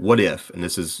what if, and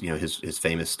this is his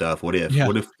famous stuff. What if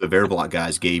the Veriblock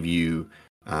guys gave you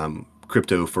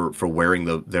crypto for wearing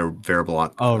their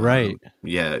Veriblock? Oh, right.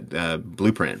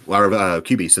 Blueprint or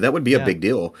QB. So that would be a big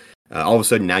deal. All of a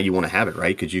sudden now you want to have it,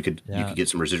 right? Because you could get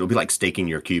some residual. It'd be like staking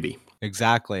your QB.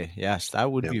 Exactly. Yes,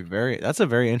 that would be that's a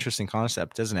very interesting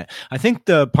concept, isn't it? I think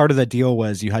the part of the deal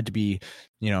was you had to be,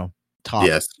 top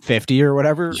 50 or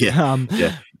whatever.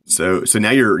 So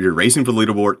now you're racing for the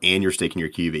leaderboard and you're staking your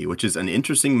QB, which is an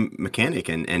interesting mechanic.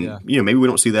 And maybe we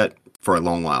don't see that for a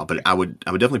long while, but I would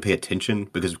definitely pay attention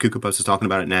because Cuckoo Puffs is talking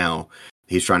about it now.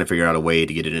 He's trying to figure out a way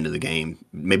to get it into the game.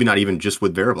 Maybe not even just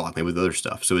with Veriblock, maybe with other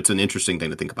stuff. So it's an interesting thing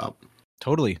to think about.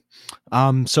 Totally.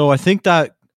 So I think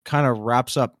that kind of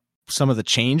wraps up some of the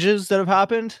changes that have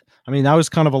happened. I mean, that was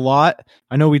kind of a lot.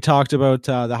 I know we talked about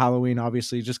the Halloween,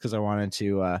 obviously, just because I wanted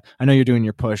to. I know you're doing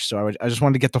your push, so I just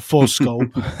wanted to get the full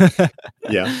scope.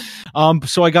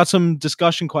 So I got some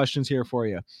discussion questions here for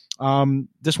you.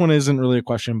 This one isn't really a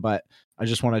question, but I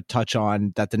just want to touch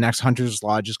on that the next Hunter's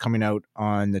Lodge is coming out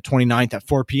on the 29th at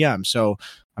 4 p.m. So,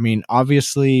 I mean,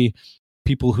 obviously,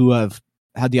 people who have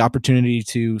had the opportunity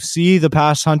to see the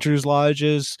past Hunter's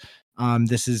Lodges,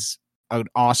 this is an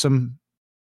awesome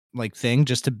thing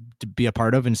just to be a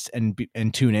part of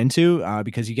and tune into,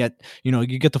 because you get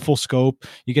the full scope.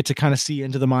 You get to kind of see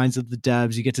into the minds of the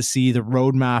devs. You get to see the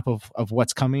roadmap of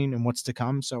what's coming and what's to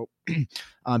come. So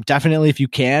definitely, if you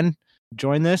can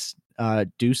join this,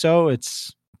 do so.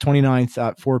 It's 29th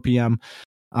at 4 p.m.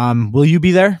 Will you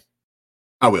be there?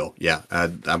 I will. Yeah.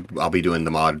 I'll be doing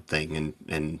the mod thing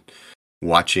and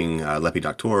watching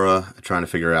Lepidoptera, trying to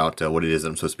figure out what it is that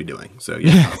I'm supposed to be doing. So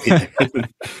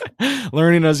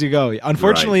learning as you go.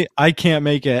 Unfortunately, I can't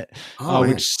make it,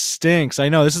 which stinks. I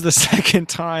know this is the second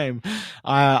time.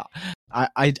 I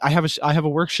have a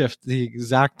work shift the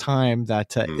exact time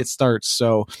that it starts.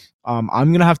 So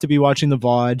I'm gonna have to be watching the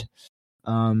VOD.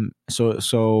 And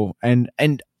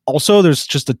also, there's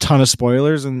just a ton of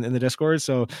spoilers in the Discord,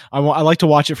 so I like to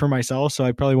watch it for myself. So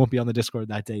I probably won't be on the Discord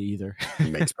that day either.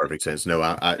 Makes perfect sense. No,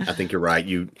 I think you're right.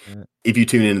 If you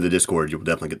tune into the Discord, you'll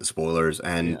definitely get the spoilers.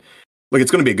 And Look, it's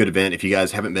going to be a good event. If you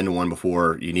guys haven't been to one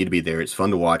before, you need to be there. It's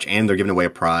fun to watch, and they're giving away a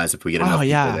prize if we get enough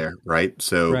people there, right?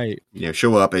 So, right.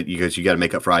 Show up because you got to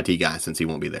make up for IT guy since he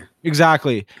won't be there.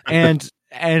 Exactly. And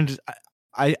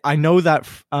I know that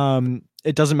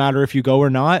it doesn't matter if you go or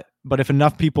not, but if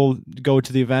enough people go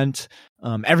to the event,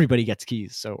 everybody gets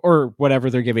keys. So, or whatever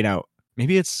they're giving out.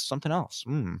 Maybe it's something else.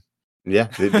 Yeah,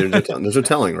 there's no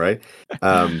telling, right?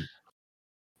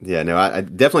 Yeah, no, I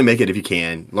definitely make it if you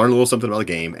can. Learn a little something about the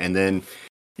game, and then,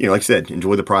 like I said,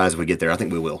 enjoy the prize if we get there. I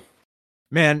think we will.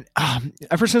 Man,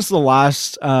 ever since the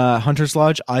last Hunter's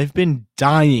Lodge, I've been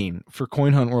dying for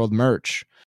Coin Hunt World merch.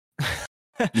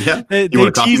 Yeah, you want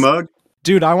a coffee mug?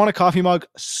 Dude, I want a coffee mug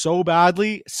so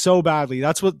badly.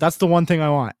 That's the one thing I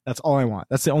want. That's all I want.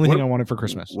 That's the only thing I wanted for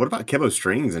Christmas. What about Kevo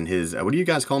Strings and his? What do you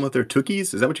guys call them up there?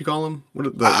 Tookies? Is that what you call them? What are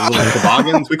the little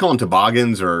toboggans? We call them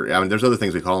toboggans, or there's other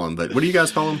things we call them. But what do you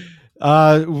guys call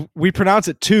them? We pronounce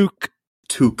it toque.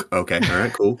 Toque. Okay. All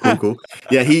right. Cool.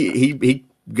 Yeah, he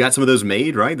got some of those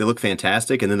made, right? They look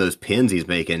fantastic, and then those pins he's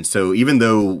making. So even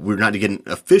though we're not getting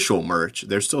official merch,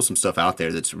 there's still some stuff out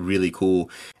there that's really cool.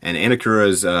 And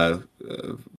Anakura's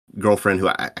girlfriend, who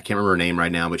I can't remember her name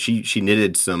right now, but she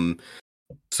knitted some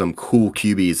cool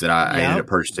cubies that I ended up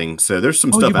purchasing. So there's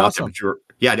some stuff out there.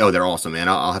 They're awesome, man.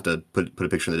 I'll have to put a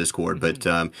picture in the Discord. But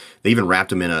they even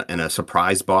wrapped them in a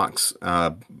surprise box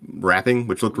wrapping,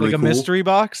 which looked really cool. Like a mystery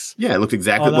box? Yeah, it looked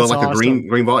exactly like awesome. A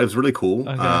green ball. It was really cool.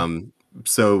 Okay.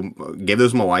 So gave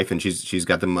those to my wife, and she's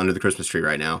got them under the Christmas tree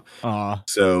right now.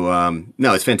 So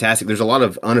no, it's fantastic. There's a lot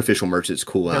of unofficial merch that's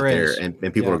cool out there, and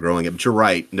people are growing it. But you're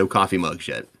right, no coffee mugs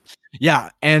yet. Yeah,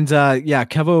 and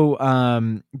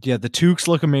Kevo, the toques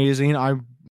look amazing.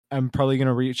 I'm probably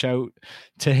gonna reach out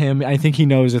to him. I think he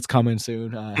knows it's coming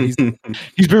soon. He's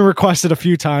been requested a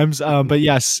few times, but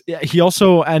yes, he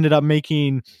also ended up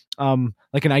making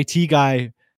like an IT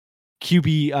guy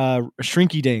QB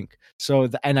Shrinky Dink. So,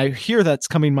 and I hear that's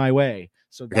coming my way.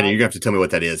 So you're gonna have to tell me what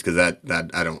that is, because that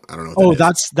I don't know. What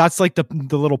that's like the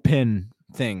little pin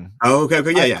thing. Oh,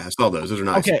 okay. Yeah. I saw those. Those are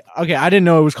nice. Okay. I didn't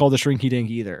know it was called a Shrinky Dink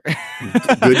either.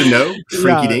 Good to know,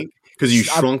 Shrinky Dink, because you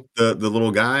shrunk the little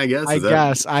guy. I guess.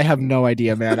 Guess I have no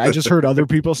idea, man. I just heard other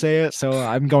people say it, so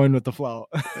I'm going with the flow.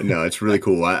 No, it's really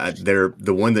cool. They're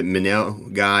the one that Minel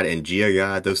got and Gia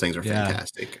got. Those things are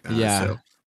fantastic.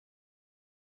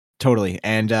 Totally.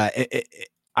 And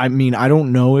I mean, I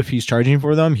don't know if he's charging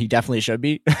for them. He definitely should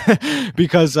be,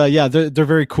 because they're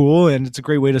very cool, and it's a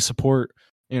great way to support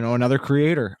another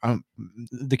creator.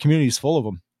 The community is full of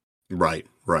them. Right.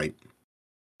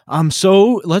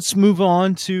 So let's move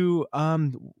on to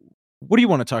what do you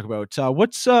want to talk about?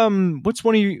 What's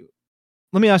one of you?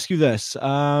 Let me ask you this: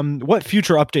 what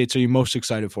future updates are you most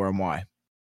excited for, and why?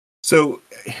 So,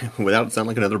 without it sounding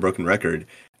like another broken record,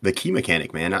 the key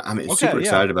mechanic, man, I'm super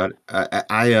excited about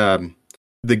it.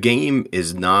 The game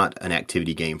is not an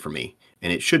activity game for me,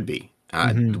 and it should be.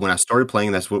 When I started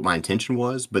playing, that's what my intention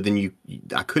was. But then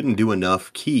I couldn't do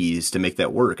enough keys to make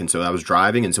that work, and so I was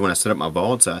driving. And so when I set up my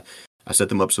vaults, I set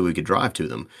them up so we could drive to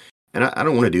them. And I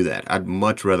don't want to do that. I'd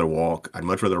much rather walk. I'd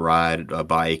much rather ride a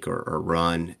bike or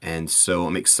run. And so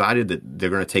I'm excited that they're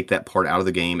going to take that part out of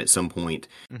the game at some point.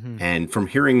 And from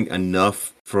hearing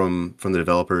enough from the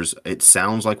developers, it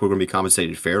sounds like we're going to be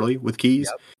compensated fairly with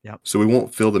keys. Yep. So we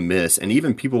won't feel the miss. And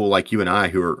even people like you and I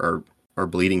who are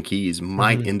bleeding keys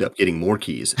might end up getting more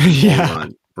keys.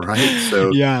 Run, right?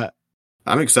 So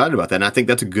I'm excited about that. And I think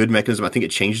that's a good mechanism. I think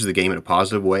it changes the game in a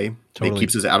positive way. Totally. It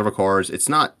keeps us out of our cars.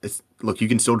 Look, you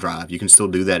can still drive. You can still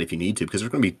do that if you need to, because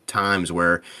there's going to be times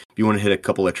where if you want to hit a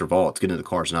couple extra vaults, getting in the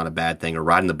car is not a bad thing. Or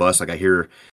riding the bus, like I hear,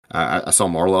 I saw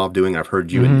Marlov doing. I've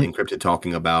heard you and Encrypted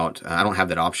talking about. I don't have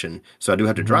that option, so I do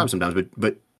have to drive sometimes.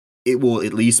 But it will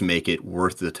at least make it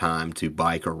worth the time to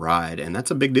bike or ride, and that's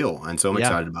a big deal. And so I'm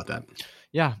excited about that.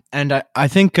 Yeah, and I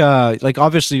think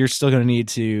obviously you're still going to need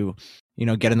to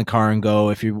get in the car and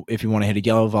go if you want to hit a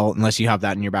yellow vault, unless you have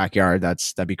that in your backyard.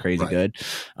 That'd be crazy good.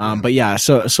 But yeah,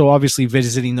 so obviously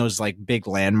visiting those like big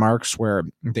landmarks where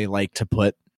they like to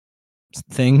put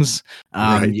things,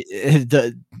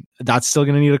 that's still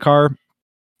going to need a car,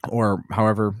 or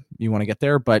however you want to get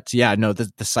there. But yeah, no,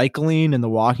 the cycling and the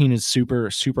walking is super,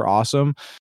 super awesome.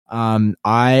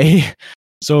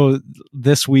 So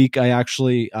this week I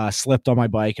actually slipped on my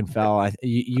bike and fell.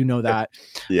 You know that.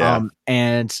 Yeah.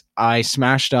 And I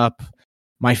smashed up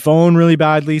my phone really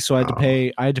badly, so I had to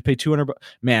pay $200.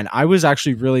 Man, I was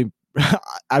actually really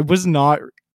I was not.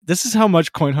 This is how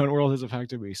much Coin Hunt World has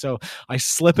affected me. So I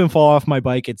slip and fall off my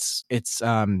bike. It's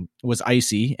was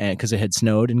icy, and because it had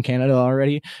snowed in Canada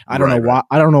already. I don't know why.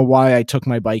 I don't know why I took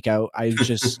my bike out. I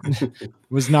just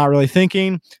was not really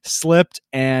thinking. Slipped,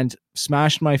 and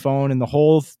smashed my phone, and the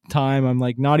whole time I'm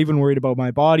like not even worried about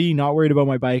my body, not worried about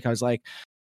my bike. I was like,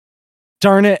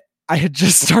 darn it, I had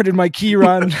just started my key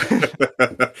run.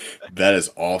 That is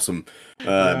awesome.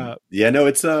 Yeah, no,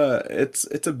 it's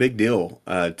a big deal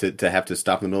to have to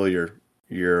stop in the middle of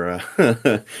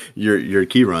your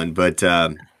key run. But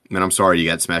man, I'm sorry you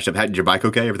got smashed up. Did your bike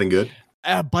okay? Everything good?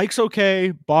 Bike's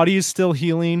okay. Body is still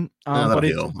healing. But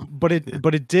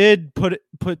it did put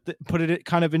it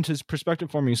kind of into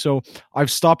perspective for me. So I've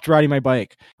stopped riding my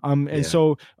bike.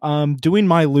 So doing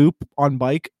my loop on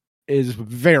bike is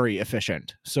very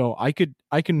efficient. So I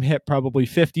can hit probably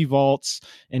 50 volts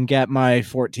and get my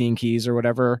 14 keys or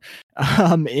whatever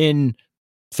in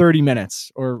 30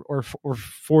 minutes or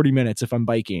 40 minutes if I'm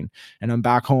biking, and I'm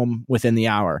back home within the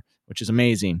hour, which is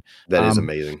amazing. That is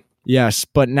amazing. Yes,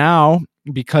 but now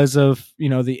because of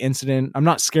the incident, I'm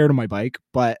not scared of my bike,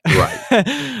 but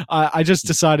right. I just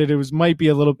decided it might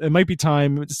be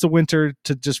time. It's the winter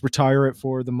to just retire it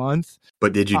for the month.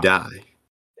 But did you die?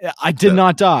 I did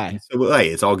not die. So, hey,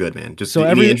 it's all good, man. Just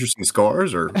any interesting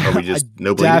scars, or are we just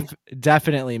no bleeding?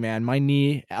 Definitely, man. My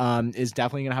knee is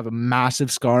definitely going to have a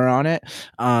massive scar on it.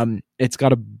 It's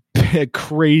got a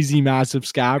crazy massive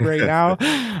scab right now.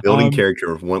 Building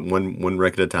character one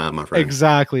wreck at a time, my friend.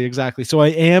 Exactly. So I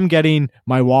am getting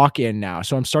my walk in now.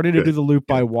 So I'm starting to do the loop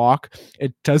by walk.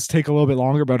 It does take a little bit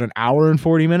longer, about an hour and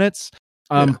 40 minutes.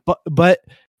 But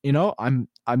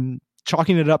I'm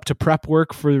chalking it up to prep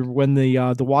work for when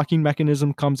the walking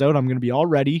mechanism comes out. I'm going to be all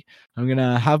ready. I'm going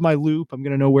to have my loop. I'm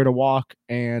going to know where to walk.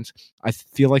 And I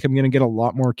feel like I'm going to get a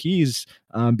lot more keys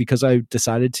because I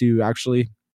decided to actually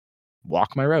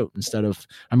walk my route instead of,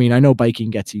 I know biking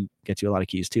gets you a lot of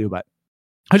keys too, but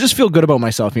I just feel good about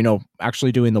myself,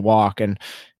 actually doing the walk, and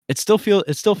it still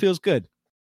feels good.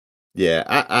 Yeah,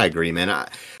 I agree, man.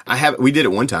 We did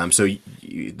it one time. So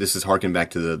this is harking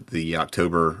back to the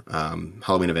October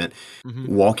Halloween event.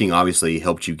 Mm-hmm. Walking obviously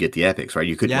helped you get the epics, right?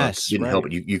 You couldn't help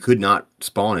it. You could not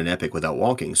spawn an epic without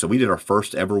walking. So we did our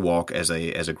first ever walk as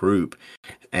a group,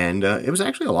 and it was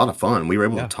actually a lot of fun. We were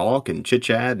able to talk and chit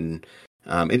chat, and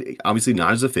it obviously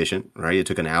not as efficient, right? It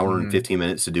took an hour and 15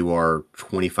 minutes to do our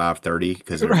 25, 30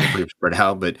 because they're pretty spread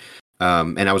out, but.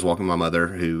 And I was walking with my mother,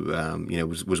 who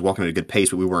was walking at a good pace,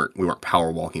 but we weren't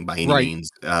power walking by any means,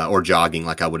 or jogging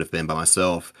like I would have been by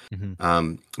myself. Mm-hmm.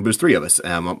 But it was three of us: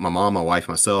 my mom, my wife,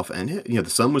 myself, and the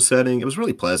sun was setting. It was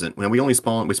really pleasant. We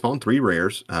spawned 3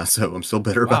 rares, so I'm still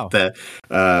bitter about that.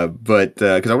 But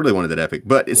because I really wanted that epic,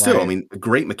 but it's still, a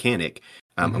great mechanic.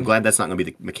 I'm glad that's not going to be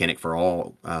the mechanic for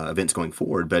all events going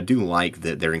forward, but I do like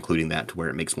that they're including that to where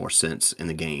it makes more sense in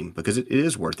the game, because it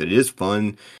is worth it. It is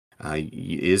fun. It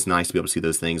is nice to be able to see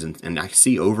those things, and I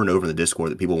see over and over in the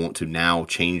Discord that people want to now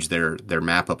change their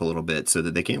map up a little bit so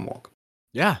that they can walk.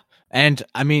 Yeah, and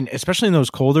especially in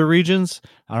those colder regions,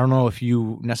 I don't know if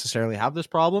you necessarily have this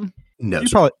problem. No, you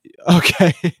probably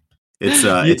okay. It's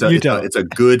a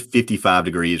good 55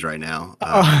 degrees right now.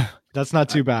 That's not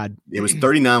too bad. It was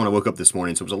 39 when I woke up this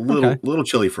morning, so it was a little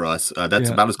chilly for us.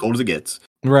 That's about as cold as it gets.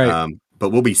 Right. But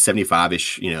we'll be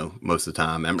 75-ish, most of the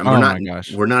time.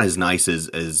 We're not as nice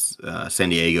as San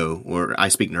Diego, or I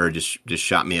Speak Nerd just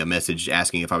shot me a message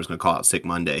asking if I was going to call out sick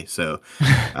Monday. So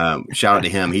shout out to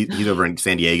him. He's over in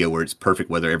San Diego where it's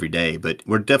perfect weather every day. But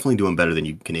we're definitely doing better than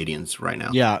you Canadians right now.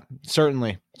 Yeah,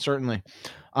 certainly.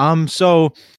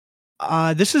 So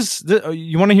this is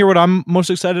you want to hear what I'm most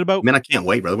excited about? Man, I can't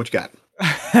wait, brother. What you got?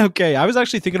 Okay, I was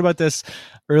actually thinking about this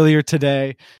earlier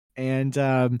today. And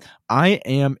I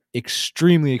am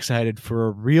extremely excited for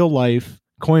a real life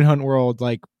Coin Hunt World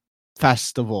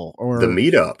festival, or the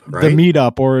meetup, right? The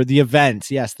meetup or the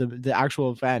event. Yes, the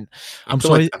actual event. I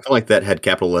feel like that had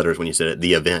capital letters when you said it.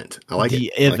 The event. I like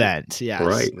the event. Yes.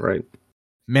 Right.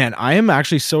 Man, I am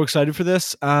actually so excited for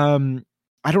this. I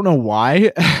don't know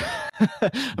why.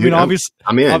 Obviously,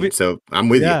 I'm in. So I'm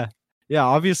with you. Yeah.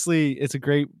 Obviously, it's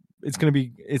gonna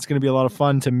be a lot of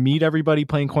fun to meet everybody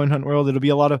playing Coin Hunt World. It'll be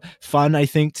a lot of fun, I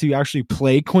think, to actually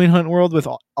play Coin Hunt World with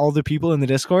all the people in the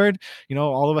Discord.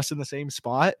 All of us in the same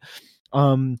spot.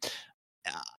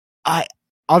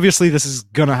 Obviously this is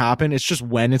gonna happen. It's just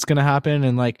when it's gonna happen,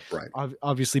 and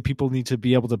obviously people need to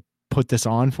be able to put this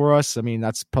on for us.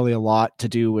 That's probably a lot to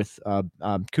do with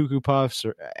Cuckoo Puffs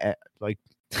or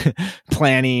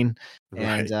planning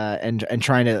and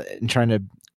trying to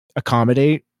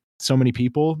accommodate so many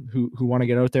people who want to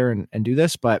get out there and do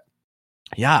this. But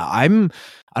yeah, I don't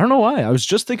know why. I was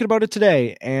just thinking about it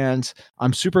today, and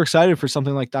I'm super excited for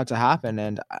something like that to happen.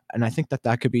 And I think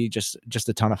that could be just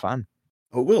a ton of fun.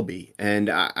 Oh, it will be. And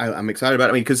I'm excited about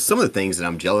it. Because some of the things that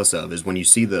I'm jealous of is when you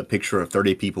see the picture of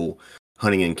 30 people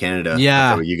hunting in Canada.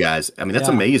 Yeah. You guys. That's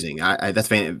amazing. That's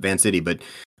Van City, but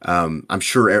I'm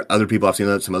sure other people, I've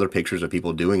seen some other pictures of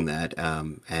people doing that.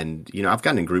 And I've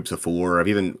gotten in groups before. I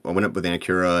went up with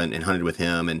Anacura and hunted with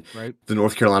him, and Right. the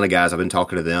North Carolina guys, I've been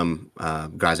talking to them,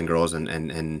 guys and girls,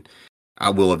 and I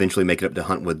will eventually make it up to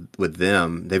hunt with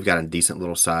them. They've got a decent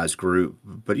little size group,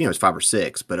 but it's 5 or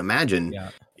 6. But imagine,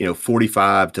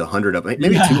 45 to 100 up,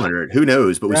 maybe 200, who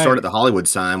knows? But we start at the Hollywood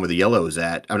sign where the yellow is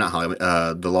at. Oh, not Hollywood,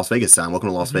 the Las Vegas sign. Welcome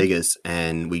to Las Vegas,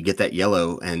 and we get that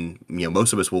yellow, and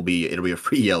most of us it'll be a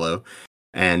free yellow,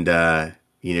 and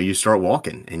you start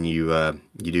walking, and you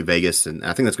do Vegas, and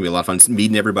I think that's gonna be a lot of fun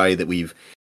meeting everybody that we've.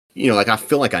 I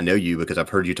feel like I know you because I've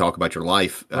heard you talk about your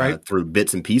life through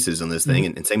bits and pieces on this thing,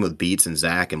 and same with Beats and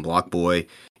Zach and Block Boy.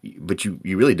 But you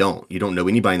really don't. You don't know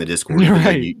anybody in the Discord.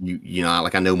 Right.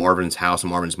 Like I know Marvin's house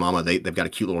and Marvin's mama. They've got a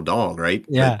cute little dog, right?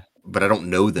 Yeah. But I don't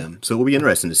know them, so it will be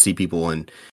interesting to see people and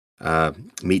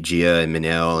meet Gia and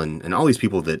Minel and all these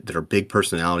people that are big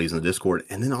personalities in the Discord,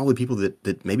 and then all the people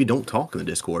that maybe don't talk in the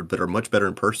Discord but are much better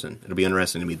in person. It'll be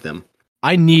interesting to meet them.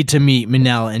 I need to meet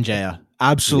Minel and Jaya.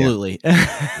 Absolutely.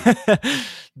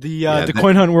 Yeah. The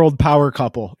Coin Hunt World power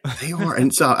couple. They are.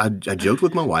 And so I joked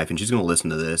with my wife, and she's going to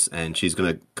listen to this, and she's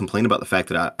going to complain about the fact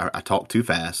that I talk too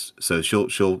fast. So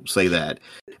she'll say that.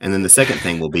 And then the second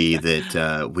thing will be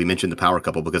that we mentioned the power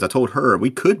couple, because I told her we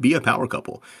could be a power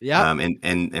couple. Yeah.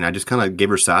 And I just kind of gave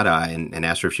her side eye and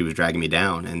asked her if she was dragging me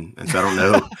down. And so I don't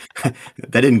know.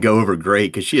 That didn't go over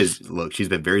great, because she's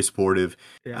been very supportive.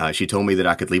 Yeah. She told me that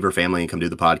I could leave her family and come do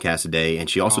the podcast today. And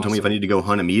she also told me if I need to go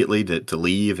hunt immediately to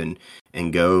leave and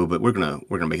go, but we're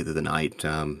gonna make it through the night.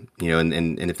 And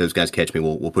if those guys catch me,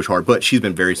 we'll push hard. But she's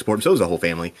been very supportive. So is the whole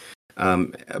family.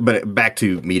 But back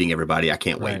to meeting everybody, I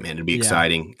can't wait, man. It'll be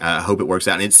exciting. I hope it works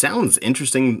out. And it sounds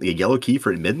interesting. The yellow key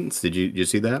for admittance. Did you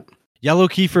see that? Yellow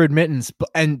key for admittance.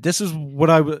 And this is what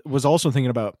I was also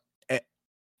thinking about.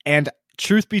 And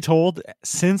truth be told,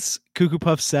 since Cuckoo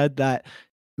Puff said that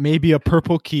maybe a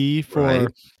purple key for,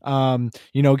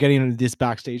 getting this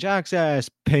backstage access,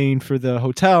 paying for the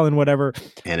hotel and whatever.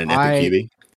 And an epic QB.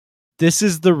 This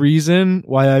is the reason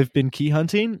why I've been key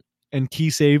hunting and key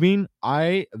saving.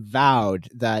 I vowed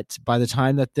that by the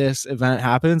time that this event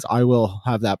happens, I will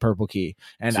have that purple key,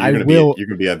 and so you're going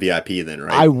to be a VIP then,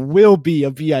 right? I will be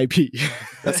a VIP.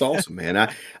 That's awesome,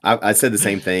 man. I said the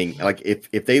same thing. Like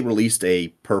if they released a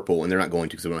purple, and they're not going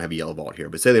to because we don't have a yellow vault here,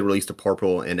 but say they released a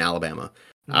purple in Alabama,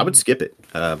 I would skip it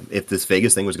if this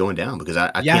Vegas thing was going down, because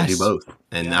I can't do both,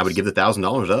 and I would give the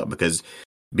 $1,000 up, because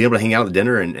be able to hang out at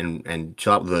dinner and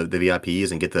chill out with the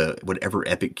VIPs and get the whatever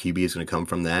epic QB is going to come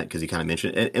from that, because he kind of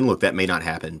mentioned it. And look, that may not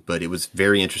happen, but it was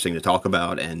very interesting to talk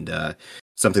about, and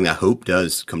something that I hope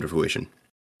does come to fruition.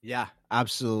 Yeah,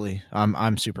 absolutely.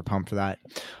 I'm super pumped for that.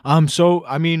 So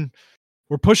I mean,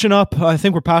 we're pushing up. I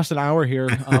think we're past an hour here.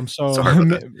 So sorry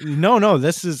about that. No.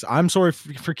 I'm sorry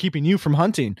for keeping you from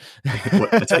hunting. Well,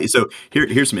 I tell you, so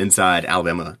here's some inside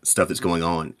Alabama stuff that's going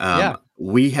on.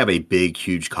 We have a big,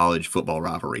 huge college football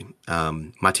rivalry.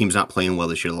 My team's not playing well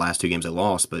this year. The last 2 games they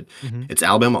lost, but it's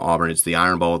Alabama Auburn. It's the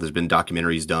Iron Bowl. There's been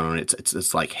documentaries done on it.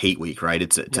 It's like Hate Week, right?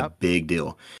 It's a big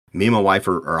deal. Me and my wife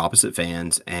are opposite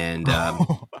fans, and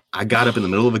I got up in the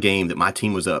middle of a game that my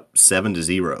team was up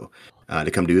 7-0. To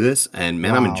come do this, and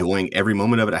man, I'm enjoying every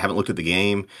moment of it. I haven't looked at the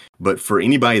game, but for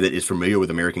anybody that is familiar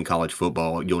with American college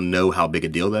football, you'll know how big a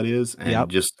deal that is. And I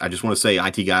just want to say,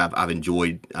 IT guy, I've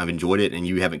enjoyed it, and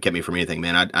you haven't kept me from anything,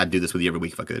 man. I'd do this with you every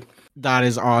week if I could. That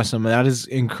is awesome. That is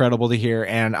incredible to hear,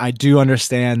 and I do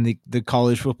understand the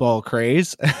college football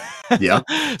craze. Yeah.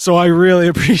 So I really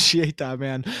appreciate that,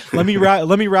 man. Let me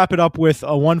wrap it up with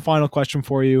one final question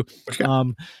for you.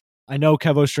 I know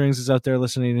Kevo Strings is out there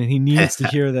listening, and he needs to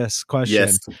hear this question.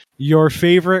 Yes. Your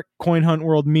favorite Coin Hunt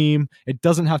World meme. It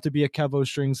doesn't have to be a Kevo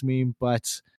Strings meme, but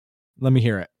let me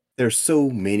hear it. There's so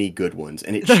many good ones,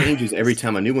 and it changes every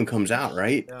time a new one comes out,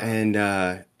 right? Yeah. And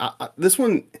this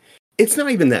one, it's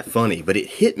not even that funny, but it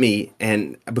hit me,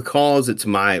 and because it's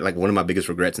one of my biggest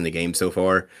regrets in the game so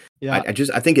far. Yeah.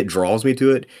 I think it draws me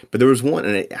to it. But there was one,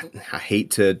 and I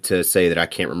hate to say that I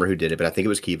can't remember who did it, but I think it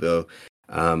was Kevo.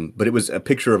 But it was a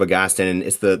picture of a guy standing.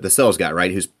 It's the sales guy,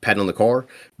 right? Who's patting on the car,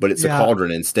 but it's a cauldron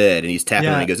instead, and he's tapping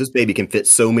and he goes, "This baby can fit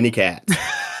so many cats."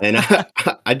 And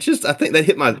I think that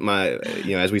hit my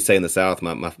as we say in the South,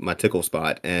 my tickle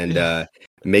spot, and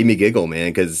made me giggle,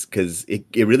 man, because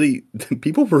it really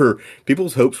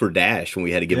people's hopes were dashed when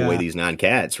we had to give away these 9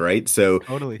 cats, right? So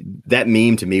totally. That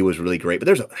meme to me was really great. But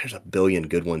there's a billion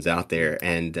good ones out there,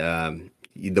 and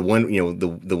the one,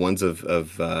 the ones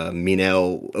of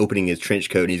Minel opening his trench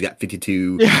coat, and he's got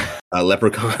 52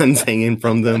 leprechauns hanging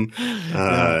from them.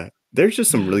 There's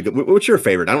just some really good. What's your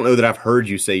favorite? I don't know that I've heard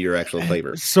you say your actual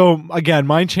favorite. So again,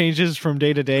 mine changes from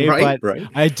day to day, Right, but right.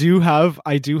 I do have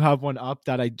one up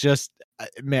that I just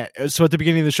man. So at the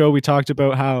beginning of the show, we talked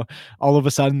about how all of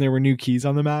a sudden there were new keys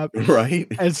on the map, Right.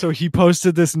 and so he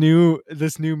posted this new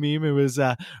meme. It was,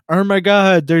 oh my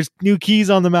god, there's new keys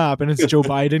on the map, and it's Joe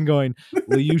Biden going,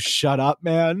 "Will you shut up,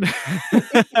 man?"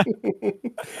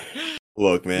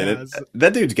 Look, man,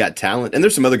 that dude's got talent, and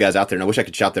there's some other guys out there, and I wish I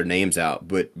could shout their names out,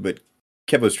 but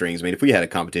Kevo Strings, I mean, if we had a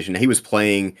competition, he was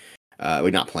playing,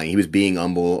 not playing, he was being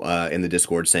humble in the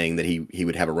Discord, saying that he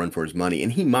would have a run for his money,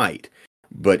 and he might,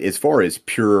 but as far as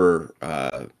pure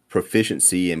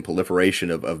proficiency and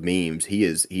proliferation of memes, he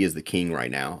is the king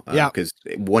right now. Because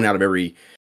 1 out of every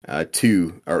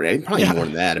 2, or probably more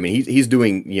than that. I mean, he's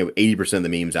doing 80% of the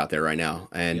memes out there right now,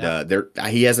 and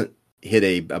he hasn't hit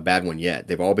a bad one yet.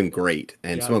 They've all been great,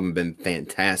 and some of them have been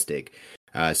fantastic.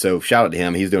 So shout out to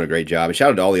him. He's doing a great job, and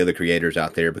shout out to all the other creators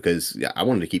out there, because I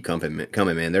want them to keep coming,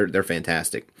 man. They're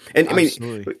fantastic. And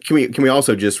Absolutely. I mean, can we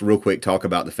also just real quick talk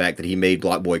about the fact that he made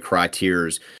Block Boy cry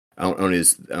tears on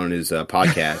his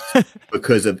podcast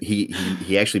because of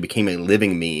he actually became a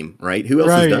living meme, right? Who else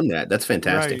has done that? That's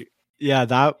fantastic. Right. Yeah,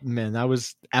 that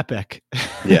was epic.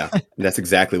 Yeah, that's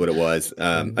exactly what it was.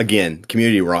 Again,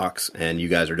 community rocks, and you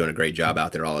guys are doing a great job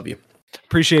out there, all of you.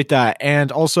 Appreciate that.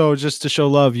 And also, just to show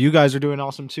love, you guys are doing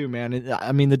awesome too, man.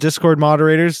 I mean, the Discord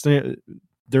moderators,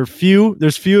 they're few.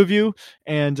 There's few of you,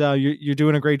 and you're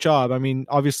doing a great job. I mean,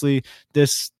 obviously,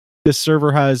 this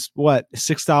server has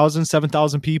 6,000,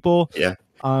 7,000 people. Yeah.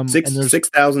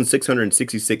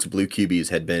 6,666 blue cubies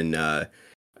had been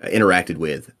interacted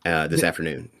with this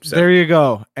afternoon. So there you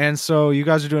go. And so you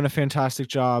guys are doing a fantastic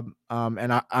job.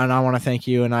 And I want to thank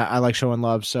you, and I like showing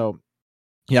love. So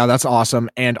yeah, that's awesome.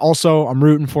 And also, I'm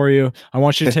rooting for you. I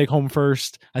want you to take home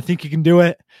first. I think you can do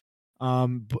it.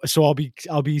 So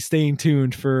I'll be staying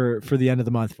tuned for the end of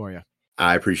the month for you.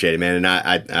 I appreciate it, man. And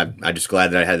I'm just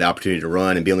glad that I had the opportunity to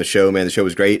run and be on the show, man. The show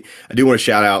was great. I do want to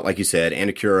shout out, like you said,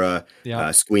 Anacura,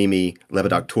 Squeamy,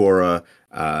 Lepidoctora,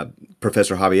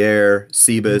 Professor Javier,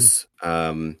 Cebus.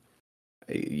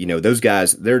 Those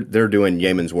guys, they're doing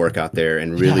yeoman's work out there,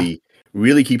 and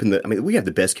really keeping we have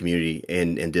the best community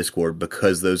in Discord,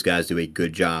 because those guys do a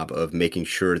good job of making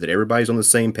sure that everybody's on the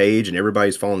same page and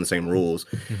everybody's following the same rules.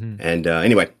 Mm-hmm. And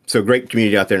anyway, so great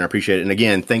community out there, and I appreciate it. And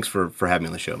again, thanks for having me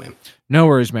on the show, man. No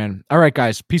worries, man. All right,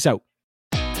 guys. Peace out.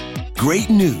 Great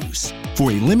news. For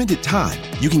a limited time,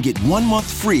 you can get 1 month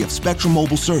free of Spectrum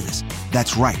Mobile service.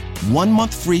 That's right, 1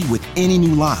 month free with any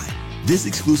new line. This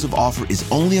exclusive offer is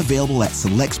only available at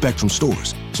select Spectrum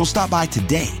stores, so stop by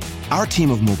today. Our team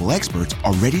of mobile experts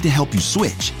are ready to help you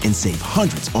switch and save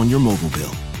hundreds on your mobile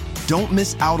bill. Don't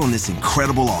miss out on this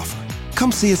incredible offer.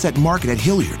 Come see us at Market at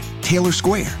Hilliard, Taylor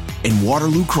Square, and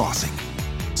Waterloo Crossing.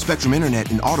 Spectrum Internet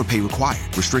and autopay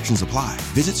required. Restrictions apply.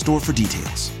 Visit store for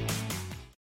details.